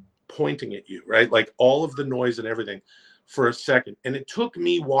pointing at you, right? Like all of the noise and everything for a second. And it took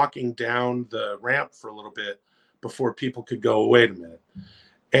me walking down the ramp for a little bit before people could go, wait a minute.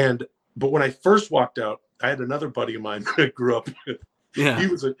 But when I first walked out, I had another buddy of mine that I grew up with. Yeah.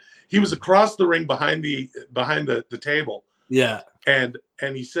 He was across the ring behind the table. Yeah. And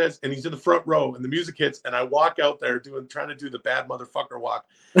he says, and he's in the front row and the music hits and I walk out there trying to do the bad motherfucker walk.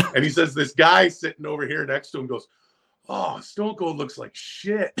 And he says, this guy sitting over here next to him goes, oh, Stone Cold looks like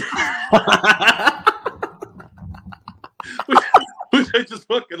shit. which I just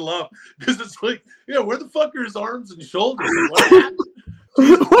fucking love, because it's like, where the fuck are his arms and shoulders? What happened?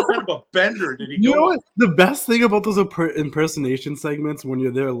 What kind of a bender did he go? You know what? The best thing about those impersonation segments when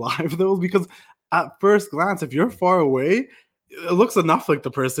you're there live, though, is because at first glance, if you're far away, it looks enough like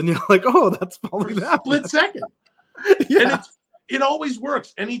the person. You're like, oh, that's probably that. Split second. Yeah. And it always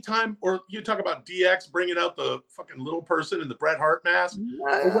works. Anytime, or you talk about DX bringing out the fucking little person in the Bret Hart mask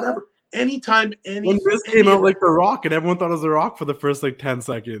or whatever. anytime when this came out like The Rock, and everyone thought it was The Rock for the first like 10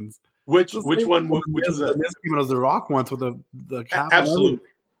 seconds. Which one? Which was that? This came out as The Rock once with the cap. Absolutely.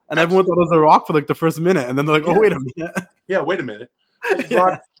 And everyone thought it was The Rock for like the first minute, and then they're like, "Oh, wait a minute." Yeah, wait a minute.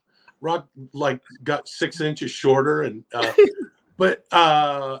 Rock like got 6 inches shorter, and but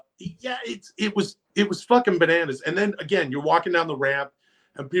yeah, it was fucking bananas. And then again, you're walking down the ramp,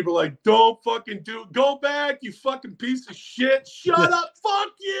 and people are like, "Don't fucking go back, you fucking piece of shit! Shut up, fuck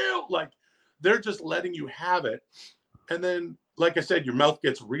you!" Like they're just letting you have it, and then, like I said, your mouth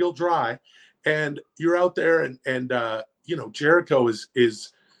gets real dry, and you're out there, and you know, Jericho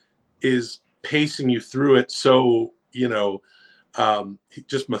is pacing you through it, so you know,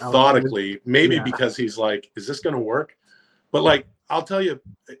 just methodically, maybe because he's like, is this going to work? But like, I'll tell you,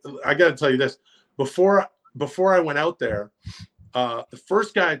 I got to tell you this, before I went out there, the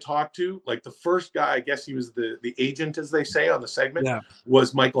first guy I talked to, like the first guy, I guess he was the agent, as they say on the segment,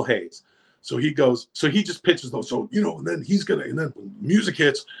 was Michael Hayes. So he just pitches those, so, you know, and then and then when music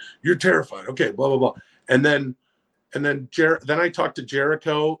hits, you're terrified. Okay, blah, blah, blah. And then I talked to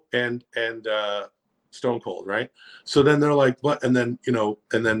Jericho and Stone Cold, right? So then they're like, what? And then, you know,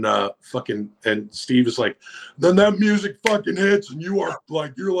 and then and Steve is like, then that music fucking hits, and you're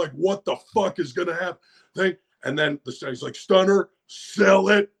like, what the fuck is gonna happen? And then he's like, Stunner, sell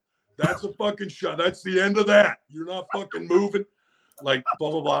it. That's a fucking shot. That's the end of that. You're not fucking moving. Like, blah,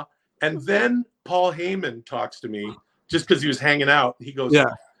 blah, blah. And then Paul Heyman talks to me just because he was hanging out. He goes,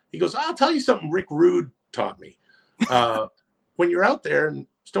 I'll tell you something Rick Rude taught me. When you're out there and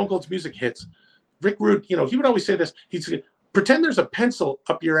Stone Cold's music hits, Rick Rude, you know, he would always say this. He'd say, pretend there's a pencil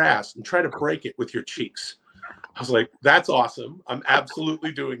up your ass and try to break it with your cheeks. I was like, that's awesome. I'm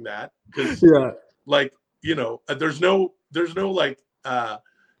absolutely doing that. Because, like, you know, there's no like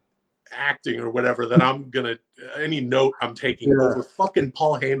acting or whatever that I'm gonna any note I'm taking over fucking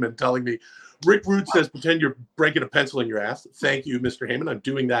Paul Heyman telling me Rick Rude says pretend you're breaking a pencil in your ass. Thank you, Mr. Heyman. I'm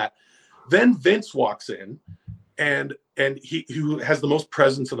doing that. Then Vince walks in and he who has the most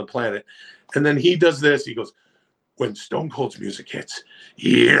presence on the planet, and then he does this. He goes, when Stone Cold's music hits,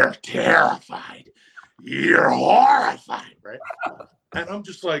 you're terrified, you're horrified, right? And I'm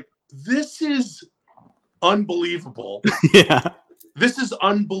just like, this is unbelievable. This is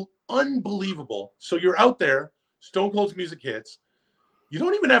unbelievable. So you're out there, Stone Cold's music hits. You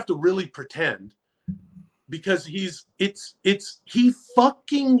don't even have to really pretend, because he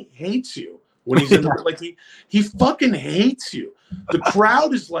fucking hates you when he's in the, like he fucking hates you. The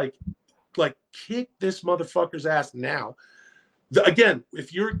crowd is like kick this motherfucker's ass now. Again,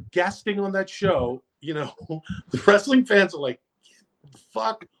 if you're guesting on that show, you know, the wrestling fans are like,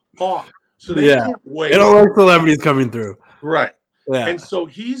 fuck off. So they can't wait. They don't like celebrities coming through. Right. Yeah. And so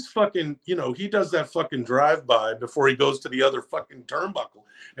he's fucking, you know, he does that fucking drive-by before he goes to the other fucking turnbuckle.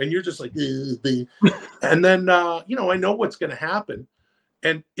 And you're just like, and then, you know, I know what's going to happen.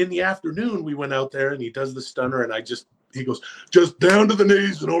 And in the afternoon, we went out there and he does the stunner. And he goes, just down to the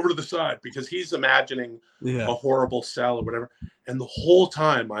knees and over to the side, because he's imagining a horrible cell or whatever. And the whole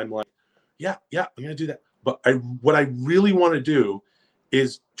time I'm like, yeah, I'm going to do that. But what I really want to do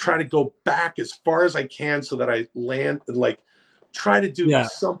is try to go back as far as I can so that I land and like try to do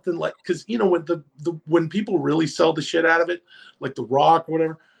something like, because you know when people really sell the shit out of it, like The Rock or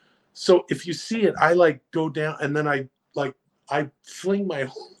whatever. So if you see it, I like go down and then I fling my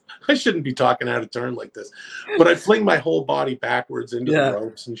whole, I shouldn't be talking out of turn like this, but I fling my whole body backwards into the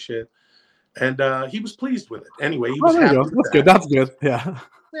ropes and shit. And he was pleased with it. Anyway, he was happy. That's good.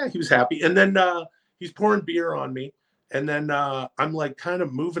 Yeah, he was happy. And then he's pouring beer on me. And then I'm like kind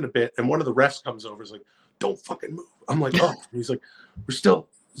of moving a bit, and one of the refs comes over. He's like, "Don't fucking move." I'm like, "Oh." He's like,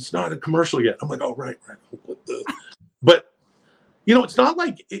 it's not a commercial yet. I'm like, "Oh, right." But you know, it's not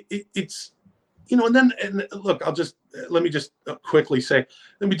like it's, you know. And look, let me just quickly say,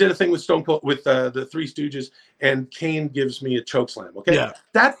 then we did a thing with Stone Cold with the Three Stooges, and Kane gives me a choke slam. Okay,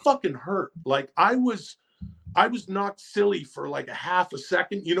 that fucking hurt. Like I was knocked silly for like a half a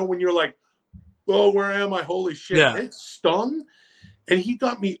second. You know, when you're like, oh, where am I? Holy shit. Yeah. It stung. And he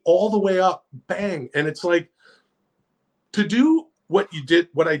got me all the way up. Bang. And it's like, to do what you did,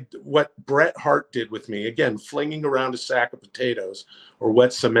 what Bret Hart did with me, again, flinging around a sack of potatoes or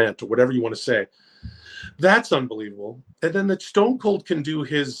wet cement or whatever you want to say, that's unbelievable. And then that Stone Cold can do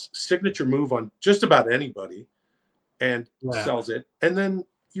his signature move on just about anybody and sells it. And then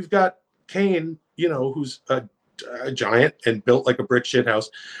you've got Kane, you know, who's a giant and built like a brick shit house,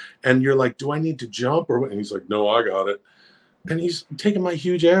 and you're like, do I need to jump or what? And he's like, no, I got it. And he's taking my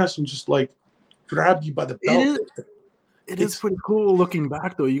huge ass and just like grabbed you by the belt. It is pretty cool looking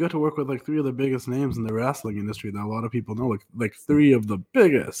back, though. You got to work with like 3 of the biggest names in the wrestling industry that a lot of people know, like 3 of the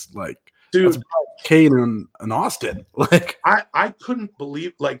biggest, like dude, Kane and Austin. Like I couldn't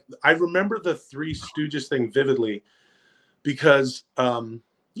believe, like, I remember the Three Stooges thing vividly because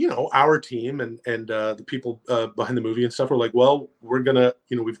our team and the people behind the movie and stuff were like, well, we're gonna,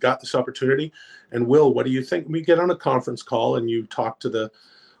 we've got this opportunity, and Will, what do you think? We get on a conference call and you talk to the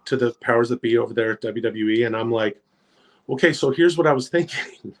powers that be over there at WWE, and I'm like, okay, so here's what I was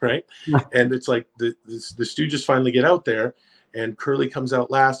thinking, right? And it's like the Stooges finally get out there, and Curly comes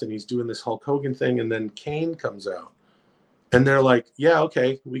out last, and he's doing this Hulk Hogan thing, and then Kane comes out, and they're like, yeah,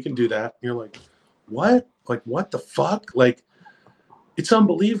 okay, we can do that. And you're like, what? Like, what the fuck? Like, it's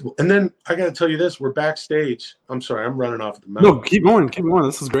unbelievable. And then I got to tell you this: we're backstage. I'm sorry, I'm running off the mouth. No, keep going.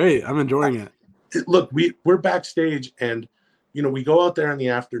 This is great. I'm enjoying it. Look, we're backstage, and we go out there in the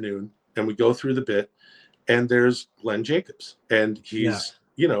afternoon, and we go through the bit. And there's Glenn Jacobs, and he's,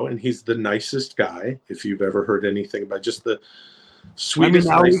 and he's the nicest guy. If you've ever heard anything about just the sweetest.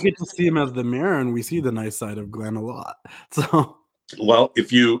 Now we get to see him as the mayor, and we see the nice side of Glenn a lot. So, well,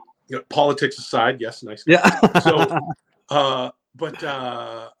 if politics aside, yes, nice guy. Yeah. So,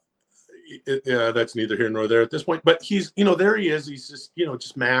 that's neither here nor there at this point. But he's, there he is. He's just,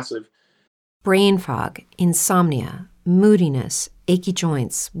 just massive. Brain fog, insomnia, moodiness, achy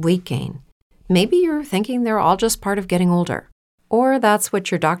joints, weight gain. Maybe you're thinking they're all just part of getting older, or that's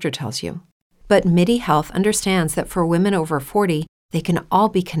what your doctor tells you. But MIDI Health understands that for women over 40, they can all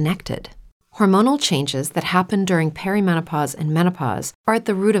be connected. Hormonal changes that happen during perimenopause and menopause are at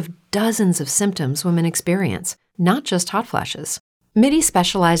the root of dozens of symptoms women experience, not just hot flashes. MIDI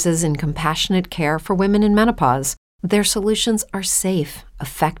specializes in compassionate care for women in menopause. Their solutions are safe,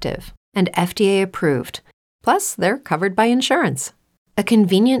 effective, and FDA approved. Plus, they're covered by insurance. A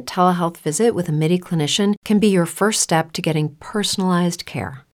convenient telehealth visit with a MIDI clinician can be your first step to getting personalized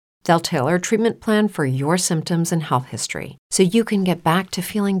care. They'll tailor a treatment plan for your symptoms and health history, so you can get back to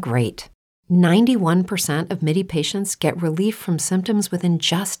feeling great. 91% of MIDI patients get relief from symptoms within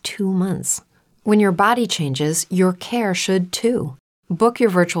just 2 months. When your body changes, your care should too. Book your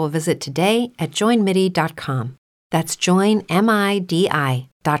virtual visit today at joinmidi.com. That's joinmidi.com.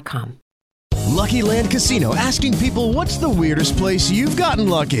 Lucky Land Casino, asking people, what's the weirdest place you've gotten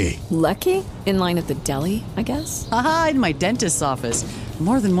lucky? Lucky? In line at the deli, I guess? Aha, in my dentist's office.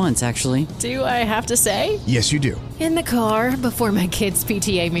 More than once, actually. Do I have to say? Yes, you do. In the car before my kids'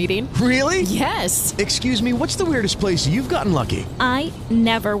 PTA meeting. Really? Yes. Excuse me, what's the weirdest place you've gotten lucky? I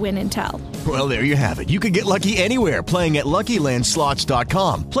never win and tell. Well, there you have it. You can get lucky anywhere, playing at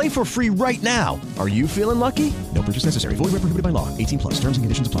LuckyLandSlots.com. Play for free right now. Are you feeling lucky? No purchase necessary. Void where prohibited by law. 18+. Terms and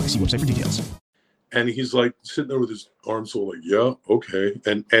conditions apply. See website for details. And he's like sitting there with his arms full, like, yeah, okay.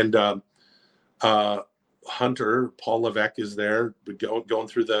 And Hunter, Paul Levesque is there going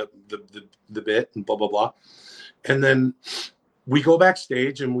through the bit and blah, blah, blah. And then we go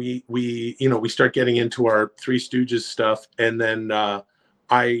backstage and we start getting into our Three Stooges stuff. And then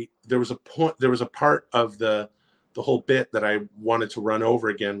there was a part of the whole bit that I wanted to run over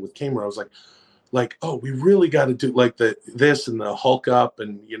again with Kane, where I was like, oh, we really got to do like this and the Hulk up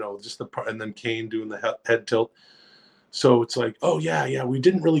and, just the part, and then Kane doing the head tilt. So it's like, oh yeah, we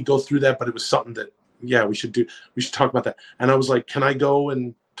didn't really go through that, but it was something that, yeah, we should talk about that. And I was like, can I go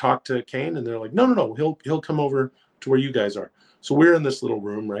and talk to Kane? And they're like, no, he'll come over to where you guys are. So we're in this little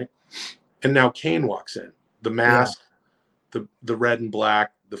room, right? And now Kane walks in, the mask, the red and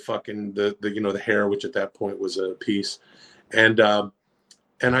black, the fucking, the hair, which at that point was a piece. And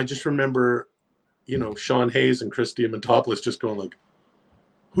I just remember, Sean Hayes and Chris Diamantopoulos just going like,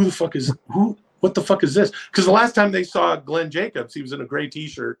 what the fuck is this? Because the last time they saw Glenn Jacobs, he was in a gray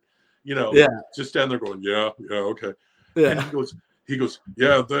t-shirt, just standing there going, yeah, okay. Yeah. And he goes,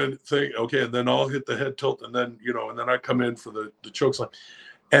 yeah, then okay, and then I'll hit the head tilt, and then, and then I come in for the choke slam.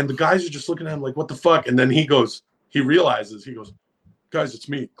 And the guys are just looking at him like, what the fuck? And then he realizes, guys, it's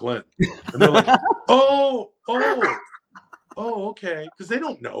me, Glenn. And they're like, oh, okay. Because they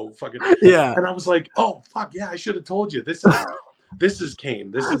don't know fucking. Yeah. And I was like, oh, fuck, yeah, I should have told you. This is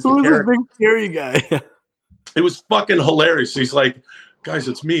Kane. This is the big scary guy. It was fucking hilarious. He's like, guys,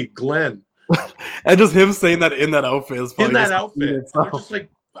 it's me, Glenn. And just him saying that in that outfit is funny. In that outfit. They're just like,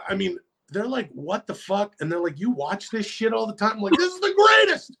 I mean, they're like, what the fuck? And they're like, you watch this shit all the time? I'm like, this is the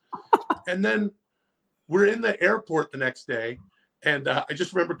greatest. And then we're in the airport the next day. And I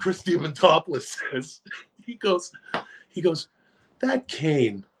just remember Chris Diamantopoulos says, he goes, that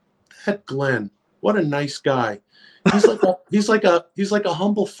Kane, that Glenn, what a nice guy. He's like a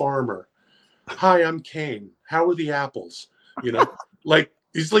humble farmer. Hi, I'm Kane. How are the apples? Like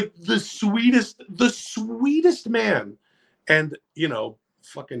he's like the sweetest man. And,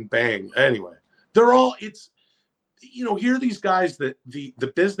 fucking bang. Anyway, they're all, it's, here are these guys that the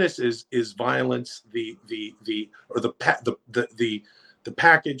business is violence, the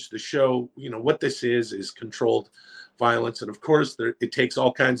package, the show, what this is controlled violence. And of course it takes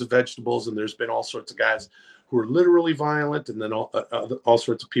all kinds of vegetables, and there's been all sorts of guys who are literally violent, and then all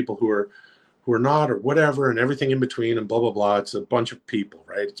sorts of people who are not, or whatever, and everything in between, and blah, blah, blah. It's a bunch of people,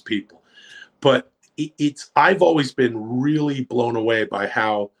 right? It's people. But I've always been really blown away by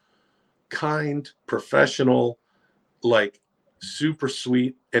how kind, professional, like super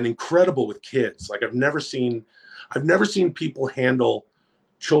sweet and incredible with kids. Like I've never seen people handle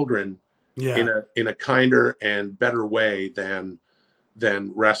children in a kinder and better way than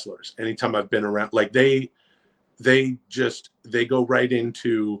wrestlers. Anytime I've been around, like they go right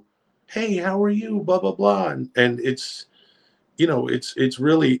into, hey, how are you? Blah, blah, blah. And it's, it's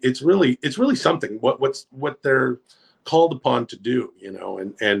really something what they're called upon to do,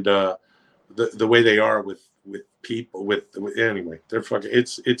 and the way they are with people, anyway, they're fucking,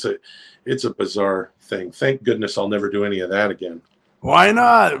 it's a bizarre thing. Thank goodness I'll never do any of that again. Why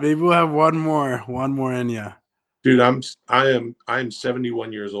not? Maybe we'll have one more in you. Dude, I'm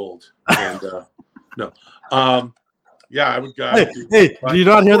 71 years old, and no, yeah, I would go. Hey, did you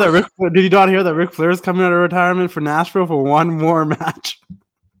not hear that Ric Flair is coming out of retirement for Nashville for one more match?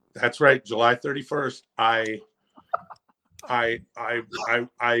 That's right, July 31st. I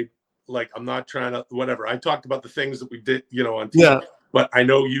like, I'm not trying to, whatever. I talked about the things that we did, on TV. Yeah. But I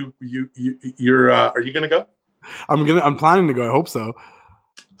know you're. Are you gonna go? I'm planning to go. I hope so.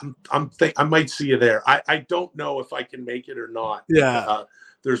 I might see you there. I don't know if I can make it or not. Yeah.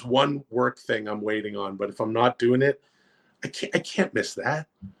 There's one work thing I'm waiting on, but if I'm not doing it, I can't miss that.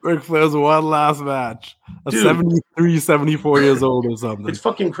 Ric Flair's one last match. 73, 74 years old or something. It's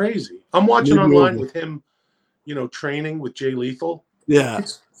fucking crazy. I'm watching online with him, training with Jay Lethal. Yeah.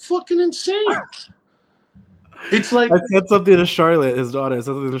 It's fucking insane. It's like, I said something to Charlotte, his daughter. I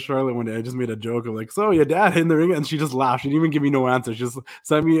said something to Charlotte one day. I just made a joke of like, so your dad in the ring, and she just laughed. She didn't even give me no answer. She just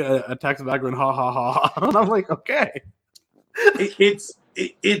sent me a text back going, ha ha ha. And I'm like, okay. It's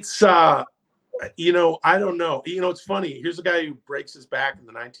I don't know. It's funny. Here's a guy who breaks his back in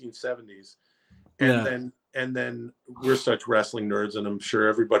the 1970s, and then we're such wrestling nerds, and I'm sure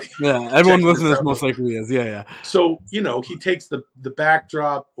everybody. Yeah, everyone listening to this most likely is. Yeah. So he takes the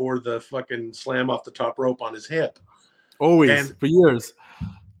backdrop or the fucking slam off the top rope on his hip. Always, for years.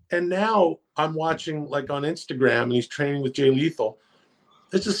 And now I'm watching, like, on Instagram, and he's training with Jay Lethal.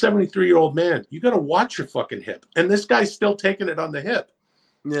 It's a 73-year-old man. You got to watch your fucking hip. And this guy's still taking it on the hip.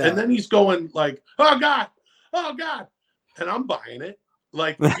 Yeah. And then he's going like, oh God. And I'm buying it.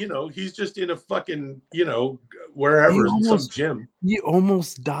 Like, he's just in a fucking, wherever, some gym. He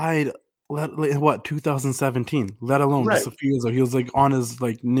almost died, 2017, let alone just a few years ago. He was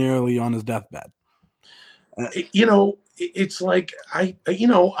like nearly on his deathbed. It's like, I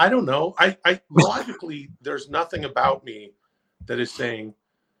don't know. I logically, there's nothing about me that is saying,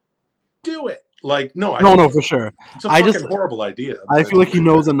 do it. Like, no, for sure. It's a fucking horrible idea. I feel like he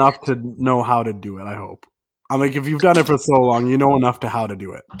knows enough to know how to do it. I hope. I'm like, if you've done it for so long, you know enough to how to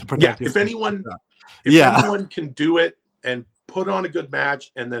do it. To protect if anyone can do it and put on a good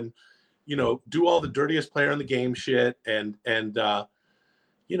match, and then, do all the dirtiest player in the game shit, and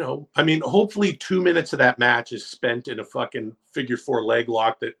hopefully 2 minutes of that match is spent in a fucking figure 4 leg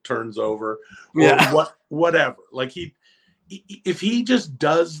lock that turns over, or whatever. Like, if he just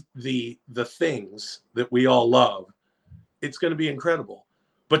does the things that we all love, it's going to be incredible.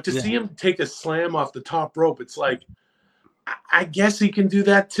 But to see him take a slam off the top rope, it's like, I guess he can do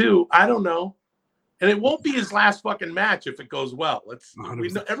that too. I don't know. And it won't be his last fucking match if it goes well.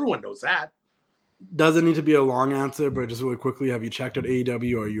 Everyone knows that. Doesn't need to be a long answer, but just really quickly, have you checked out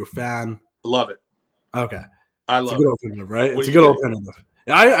AEW? Are you a fan? Love it. Okay. I love it. It's a good alternative, right? It's a good alternative.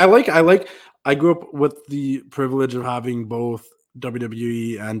 I grew up with the privilege of having both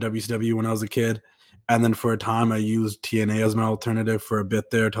WWE and WCW when I was a kid. And then for a time, I used TNA as my alternative for a bit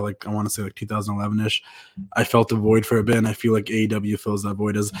there to, like, I want to say like 2011-ish. I felt a void for a bit, and I feel like AEW fills that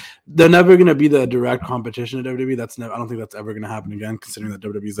void. They're never going to be the direct competition to WWE. I don't think that's ever going to happen again, considering that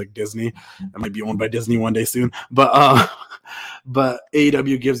WWE is like Disney. It might be owned by Disney one day soon. But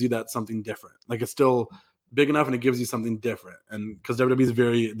AEW gives you that something different. Like, it's still big enough, and it gives you something different. And because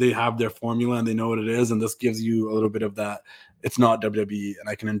WWE is they have their formula and they know what it is, and this gives you a little bit of that. It's not WWE, and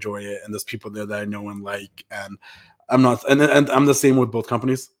I can enjoy it, and there's people there that I know and like, and I'm not, and I'm the same with both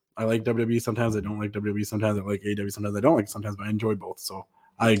companies. I like WWE sometimes, I don't like WWE sometimes, I like AEW sometimes, I don't like sometimes, but I enjoy both, so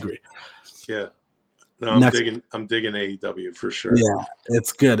I agree. Yeah, no, I'm digging AEW for sure. Yeah,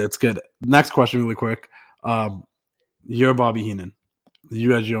 it's good. Next question, really quick. You're Bobby Heenan.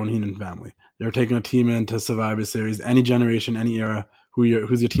 You had your own Heenan family. They're taking a team into Survivor Series, any generation, any era.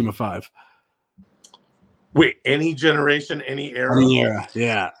 Who's your team of 5? Wait, any generation, any era? Any era,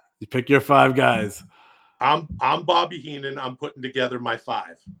 yeah. You pick your 5 guys. I'm Bobby Heenan. I'm putting together my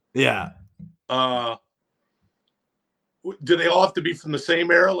 5. Yeah. Do they all have to be from the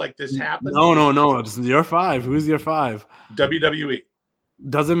same era like this happened? No. It's your 5. Who's your 5? WWE.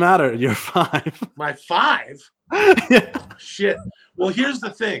 Doesn't matter. You're 5. My 5? Shit. Well, here's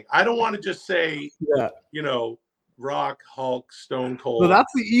the thing. I don't want to just say, Rock, Hulk, Stone Cold. So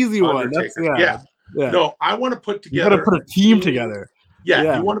that's the easy one. Yeah. No, I want to put together. You got to put a team together.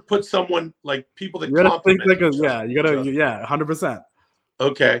 Yeah, you want to put someone like people that you gotta complement. Think like you gotta 100%.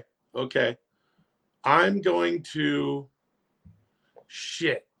 Okay. I'm going to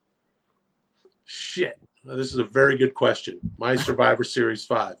shit. Now, this is a very good question. My Survivor Series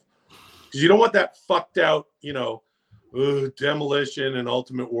 5. Because you don't want that fucked out, Demolition and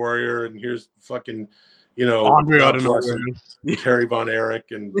Ultimate Warrior, and here's fucking, Andre Terry Von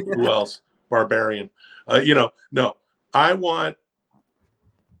Erich, and who else? Barbarian. No. I want.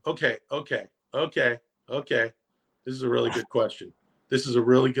 Okay. This is a really good question.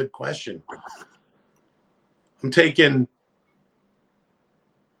 I'm taking.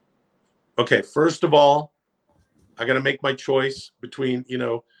 Okay, first of all, I got to make my choice between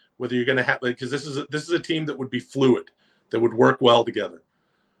whether you're going to have, because this is a team that would be fluid, that would work well together.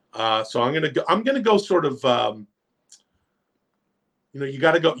 So I'm gonna go sort of. You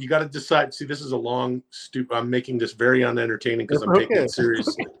got to decide. See, this is a long I'm making this very unentertaining because I'm taking it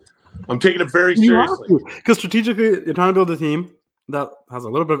seriously. I'm taking it very seriously. Because strategically, you're trying to build a team that has a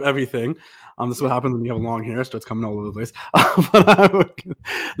little bit of everything. This is what happens when you have long hair, starts coming all over the place.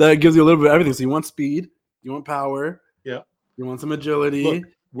 That gives you a little bit of everything. So you want speed, you want power, yeah, you want some agility. Look,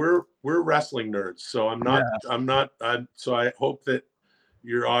 we're wrestling nerds, so I'm not. So I hope that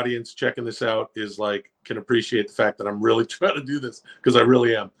your audience checking this out is can appreciate the fact that I'm really trying to do this, because I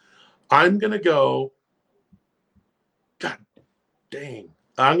really am. I'm gonna go. God dang.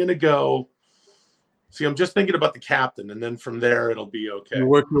 I'm gonna go. See, I'm just thinking about the captain, and then from there it'll be okay. You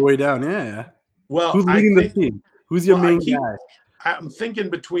work your way down, yeah. Well, who's leading the team? Who's your main guy? I'm thinking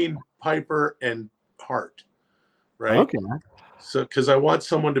between Piper and Hart, right? Okay. So, because I want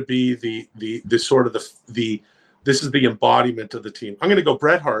someone to be the sort of the this is the embodiment of the team. I'm going to go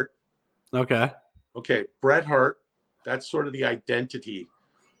Bret Hart. Okay. Bret Hart. That's sort of the identity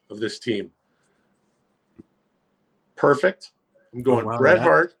of this team. Perfect. I'm going Bret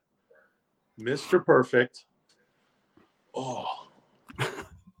Hart, Mr. Perfect. Oh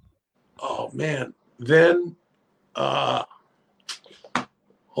man. Then, hold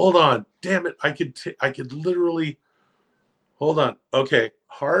on. Damn it. I could literally. Hold on. Okay.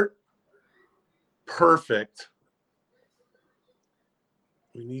 Hart. Perfect.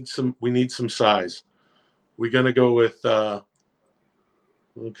 We need some size. We're gonna go with okay,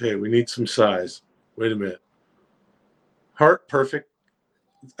 we need some size. Wait a minute. Hart, perfect.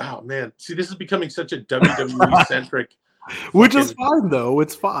 Oh man. See, this is becoming such a WWE centric. Which is fine though.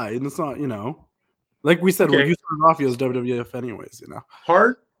 It's fine. It's not, like we said, we're used to off as WWF anyways,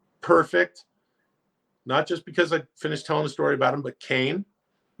 Hart, perfect. Not just because I finished telling the story about him, but Kane.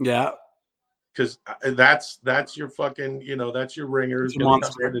 Yeah. Because that's your fucking, that's your ringer.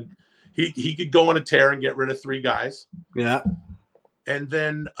 He could go on a tear and get rid of 3 guys. Yeah. And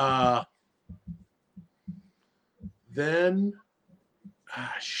then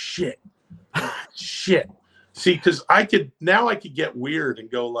shit. See, because I could get weird and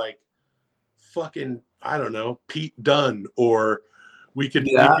go fucking, I don't know, Pete Dunne, or we could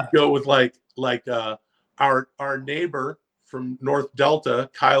go with our neighbor from North Delta,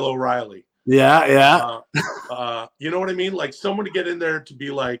 Kyle O'Reilly. Yeah. You know what I mean? Someone to get in there to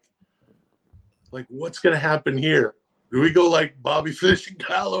be like what's gonna happen here? Do we go Bobby Fish and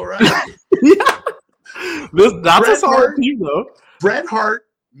Kyle O'Reilly? Yeah. That's a solid team though. Bret Hart,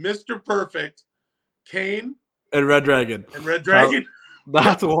 Mr. Perfect, Kane, and Red Dragon.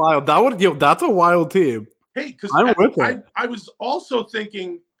 That's wild. That's a wild team. Hey, because I was also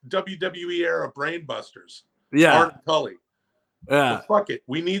thinking WWE era Brainbusters. Yeah. Art Tully. Yeah. But fuck it.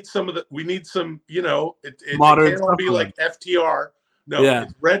 We need some, it modern can't all be like FTR. No,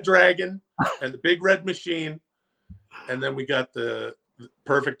 it's Red Dragon and the Big Red Machine. And then we got the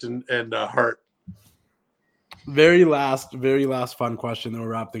Perfect and Hart. Very last fun question, then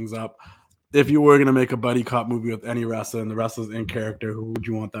we'll wrap things up. If you were going to make a buddy cop movie with any wrestler and the wrestler's in character, who would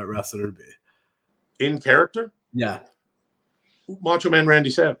you want that wrestler to be? In character? Yeah. Macho Man Randy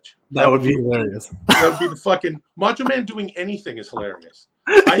Savage. That would be hilarious. That would be the fucking Macho Man doing anything is hilarious.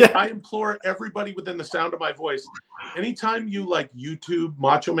 I implore everybody within the sound of my voice, anytime you like YouTube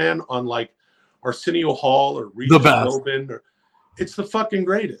Macho Man on like Arsenio Hall or Regis Philbin, it's the fucking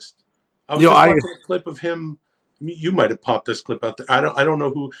greatest. I was just watching a clip of him. You might have popped this clip out there. I don't know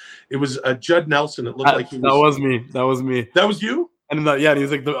who it was. Judd Nelson. It looked like he was. That was me. That was me. That was you. And and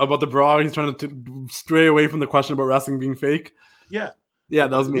he's like about the bra. He's trying to stray away from the question about wrestling being fake. Yeah,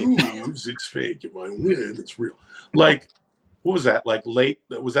 that was me. It's fake. If I win, it's real. Like, what was that? Like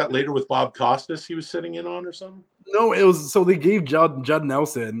was that later with Bob Costas? He was sitting in on or something. No, it was. So they gave Judd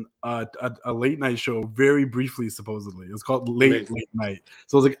Nelson a late night show very briefly. Supposedly, it was called Late Night.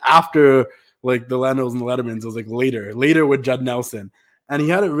 So it was like after like the Lennos and the Lettermans. It was like later with Judd Nelson, and he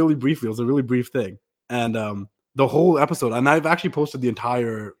had it really briefly. It was a really brief thing, and the whole episode, and I've actually posted the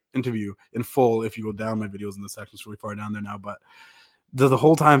entire interview in full. If you go down my videos in the section, it's really far down there now. But the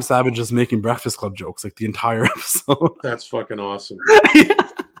whole time, Savage just making Breakfast Club jokes, like the entire episode. That's fucking awesome,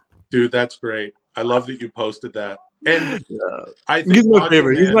 dude. That's great. I love that you posted that. And I think he's my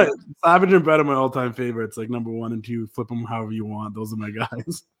favorite. He's my Savage and Brett are my all-time favorites. Like number 1 and 2. Flip them however you want. Those are my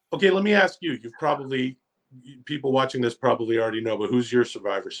guys. Okay, let me ask you. People watching this probably already know, but who's your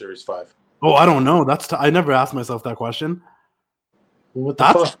Survivor Series 5? Oh, I don't know. I never asked myself that question. What the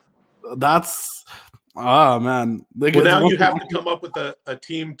fuck? That's man. Well, now you have to come up with a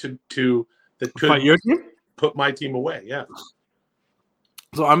team that could fight your team? Put my team away. Yeah.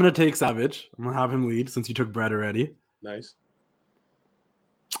 So I'm gonna take Savage. I'm gonna have him lead since you took Brett already. Nice.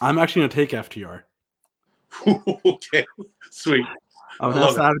 I'm actually gonna take FTR. Okay, sweet. I'm gonna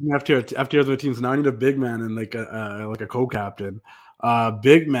have Savage and FTR. FTR's my team. So now I need a big man and like a co-captain.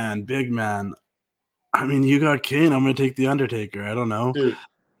 Big man. I mean, you got Kane. I'm gonna take the Undertaker. I don't know, dude.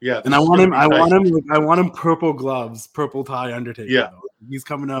 Yeah, and I want him purple gloves, purple tie Undertaker. Yeah, he's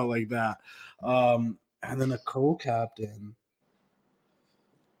coming out like that. And then a co-captain.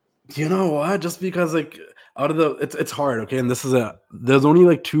 You know what? Just because like out of it's hard, okay? And there's only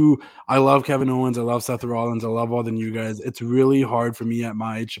like 2. I love Kevin Owens, I love Seth Rollins, I love all the new guys. It's really hard for me at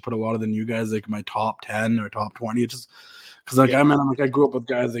my age to put a lot of the new guys like my top 10 or top 20. It's just because I grew up with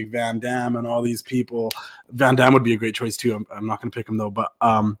guys like Van Damme and all these people. Van Damme would be a great choice too. I'm not gonna pick him though, but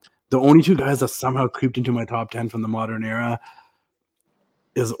the only 2 guys that somehow creeped into my top 10 from the modern era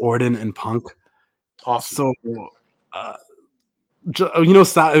is Orton and Punk. Awesome.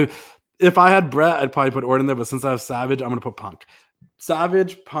 So if I had Brett, I'd probably put Orton there, but since I have Savage, I'm gonna put Punk.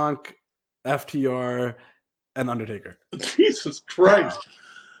 Savage, Punk, FTR, and Undertaker. Jesus Christ.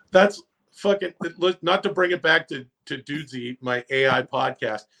 That's fucking, not to bring it back to Dudesy, my AI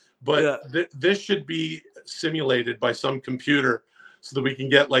podcast, but this should be simulated by some computer so that we can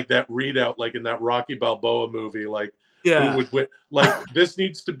get like that readout, like in that Rocky Balboa movie, like who would win. Like this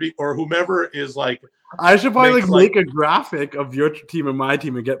needs to be, or whomever is like, I should probably make a graphic of your team and my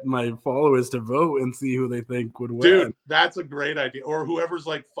team and get my followers to vote and see who they think would win. Dude, that's a great idea. Or whoever's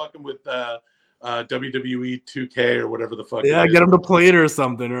like fucking with WWE 2K or whatever the fuck. Yeah, get them to play it or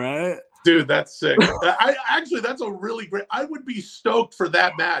something, right? Dude, that's sick. That's a really great. I would be stoked for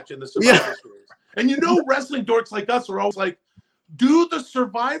that match in the Survivor Series. And wrestling dorks like us are always like, do the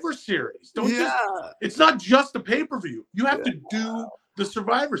Survivor Series. It's not just a pay-per-view. You have to do the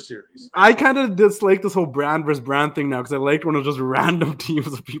Survivor Series. I kind of dislike this whole brand versus brand thing now because I liked when it was just random teams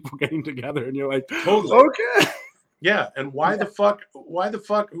of people getting together and you're like, totally. Okay. Yeah, and why the fuck? Who are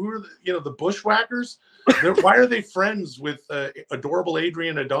the Bushwhackers? Why are they friends with adorable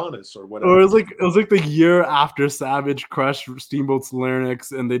Adrian Adonis or whatever? Or it was like the year after Savage crushed Steamboat's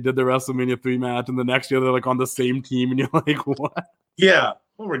larynx and they did the WrestleMania 3 match, and the next year they're like on the same team, and you're like, what? Yeah,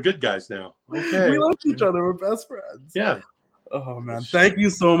 well, we're good guys now. Okay, we like each other. We're best friends. Yeah. Oh man, thank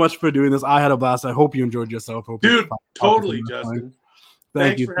you so much for doing this. I had a blast. I hope you enjoyed yourself. Dude, totally, Justin.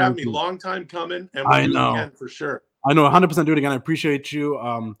 Thanks for having me. Long time coming, and we'll do it again for sure. I know, 100% do it again. I appreciate you.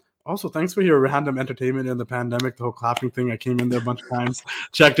 Also, thanks for your random entertainment in the pandemic, the whole clapping thing. I came in there a bunch of times,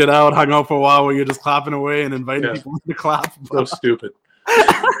 checked it out, hung out for a while where you're just clapping away and inviting people to clap. So stupid.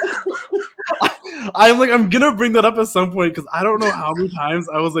 I'm gonna bring that up at some point because I don't know how many times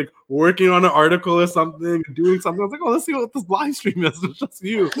I was like working on an article or something, doing something. I was like, oh, let's see what this live stream is. It's just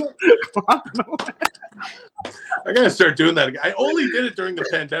you. I gotta start doing that again. I only did it during the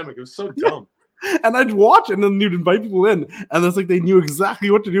pandemic. It was so dumb. And I'd watch and then you'd invite people in, and it's like they knew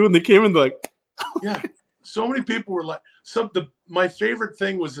exactly what to do, and they came in like, yeah. So many people were like, my favorite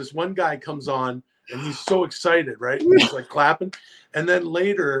thing was this one guy comes on and he's so excited, right? He's like clapping, and then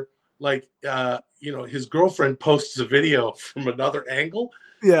later, like his girlfriend posts a video from another angle.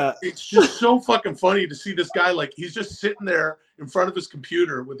 Yeah, it's just so fucking funny to see this guy, like he's just sitting there in front of his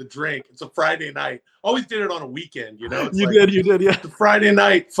computer with a drink. It's a Friday night. Always did it on a weekend, you know? It's you did, yeah. It's a Friday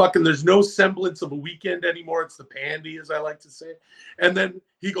night, fucking there's no semblance of a weekend anymore. It's the pandy, as I like to say. And then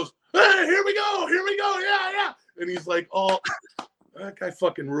he goes, hey, here we go, yeah. And he's like, oh, that guy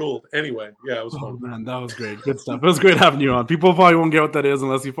fucking ruled. Anyway, yeah, it was fun. Oh, man, that was great. Good stuff. It was great having you on. People probably won't get what that is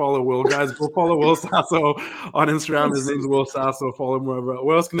unless you follow Will. Guys, go follow Will Sasso on Instagram. His name's Will Sasso. Follow him wherever.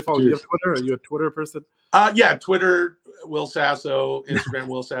 What else can they follow? Do you have Twitter? Are you a Twitter person? Yeah, Twitter, Will Sasso. Instagram,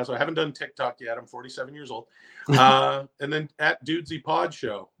 Will Sasso. I haven't done TikTok yet. I'm 47 years old. And then at Dudesy Pod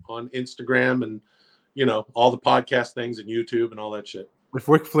Show on Instagram and, you know, all the podcast things and YouTube and all that shit. If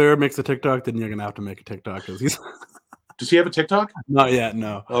Ric Flair makes a TikTok, then you're going to have to make a TikTok because he's... Does he have a TikTok? Not yet,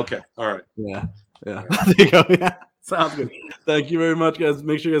 no. Okay, all right. Yeah. There you go. Yeah, sounds good. Thank you very much, guys.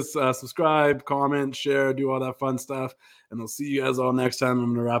 Make sure you guys subscribe, comment, share, do all that fun stuff. And I'll see you guys all next time.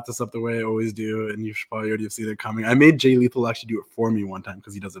 I'm going to wrap this up the way I always do. And you should probably already have seen it coming. I made Jay Lethal actually do it for me one time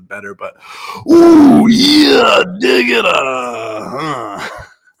because he does it better. But, ooh, yeah, dig it.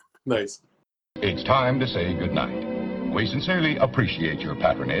 Nice. It's time to say goodnight. We sincerely appreciate your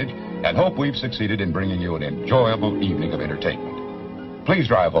patronage and hope we've succeeded in bringing you an enjoyable evening of entertainment. Please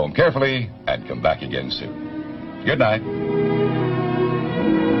drive home carefully and come back again soon. Good night.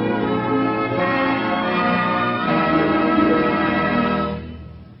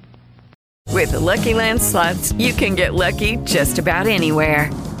 With the Lucky Land Slots, you can get lucky just about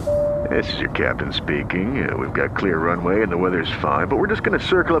anywhere. This is your captain speaking. We've got clear runway and the weather's fine, but we're just going to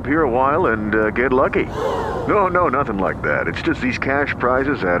circle up here a while and get lucky. No, nothing like that. It's just these cash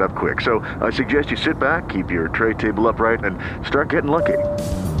prizes add up quick. So I suggest you sit back, keep your tray table upright, and start getting lucky.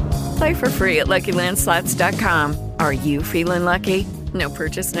 Play for free at LuckyLandSlots.com. Are you feeling lucky? No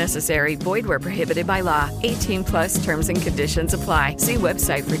purchase necessary. Void where prohibited by law. 18+ terms and conditions apply. See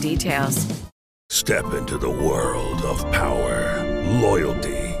website for details. Step into the world of power,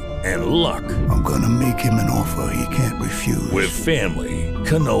 loyalty, and luck. I'm gonna make him an offer he can't refuse. With family,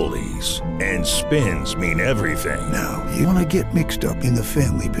 cannolis, and spins mean everything. Now, you wanna get mixed up in the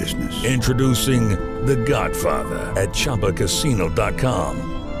family business. Introducing The Godfather at ChumbaCasino.com.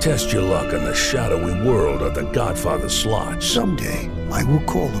 Test your luck in the shadowy world of The Godfather slot. Someday, I will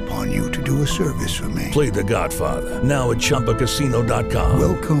call upon you to do a service for me. Play The Godfather, now at ChumbaCasino.com.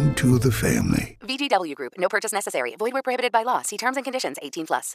 Welcome to the family. VGW Group. No purchase necessary. Void where prohibited by law. See terms and conditions. 18+.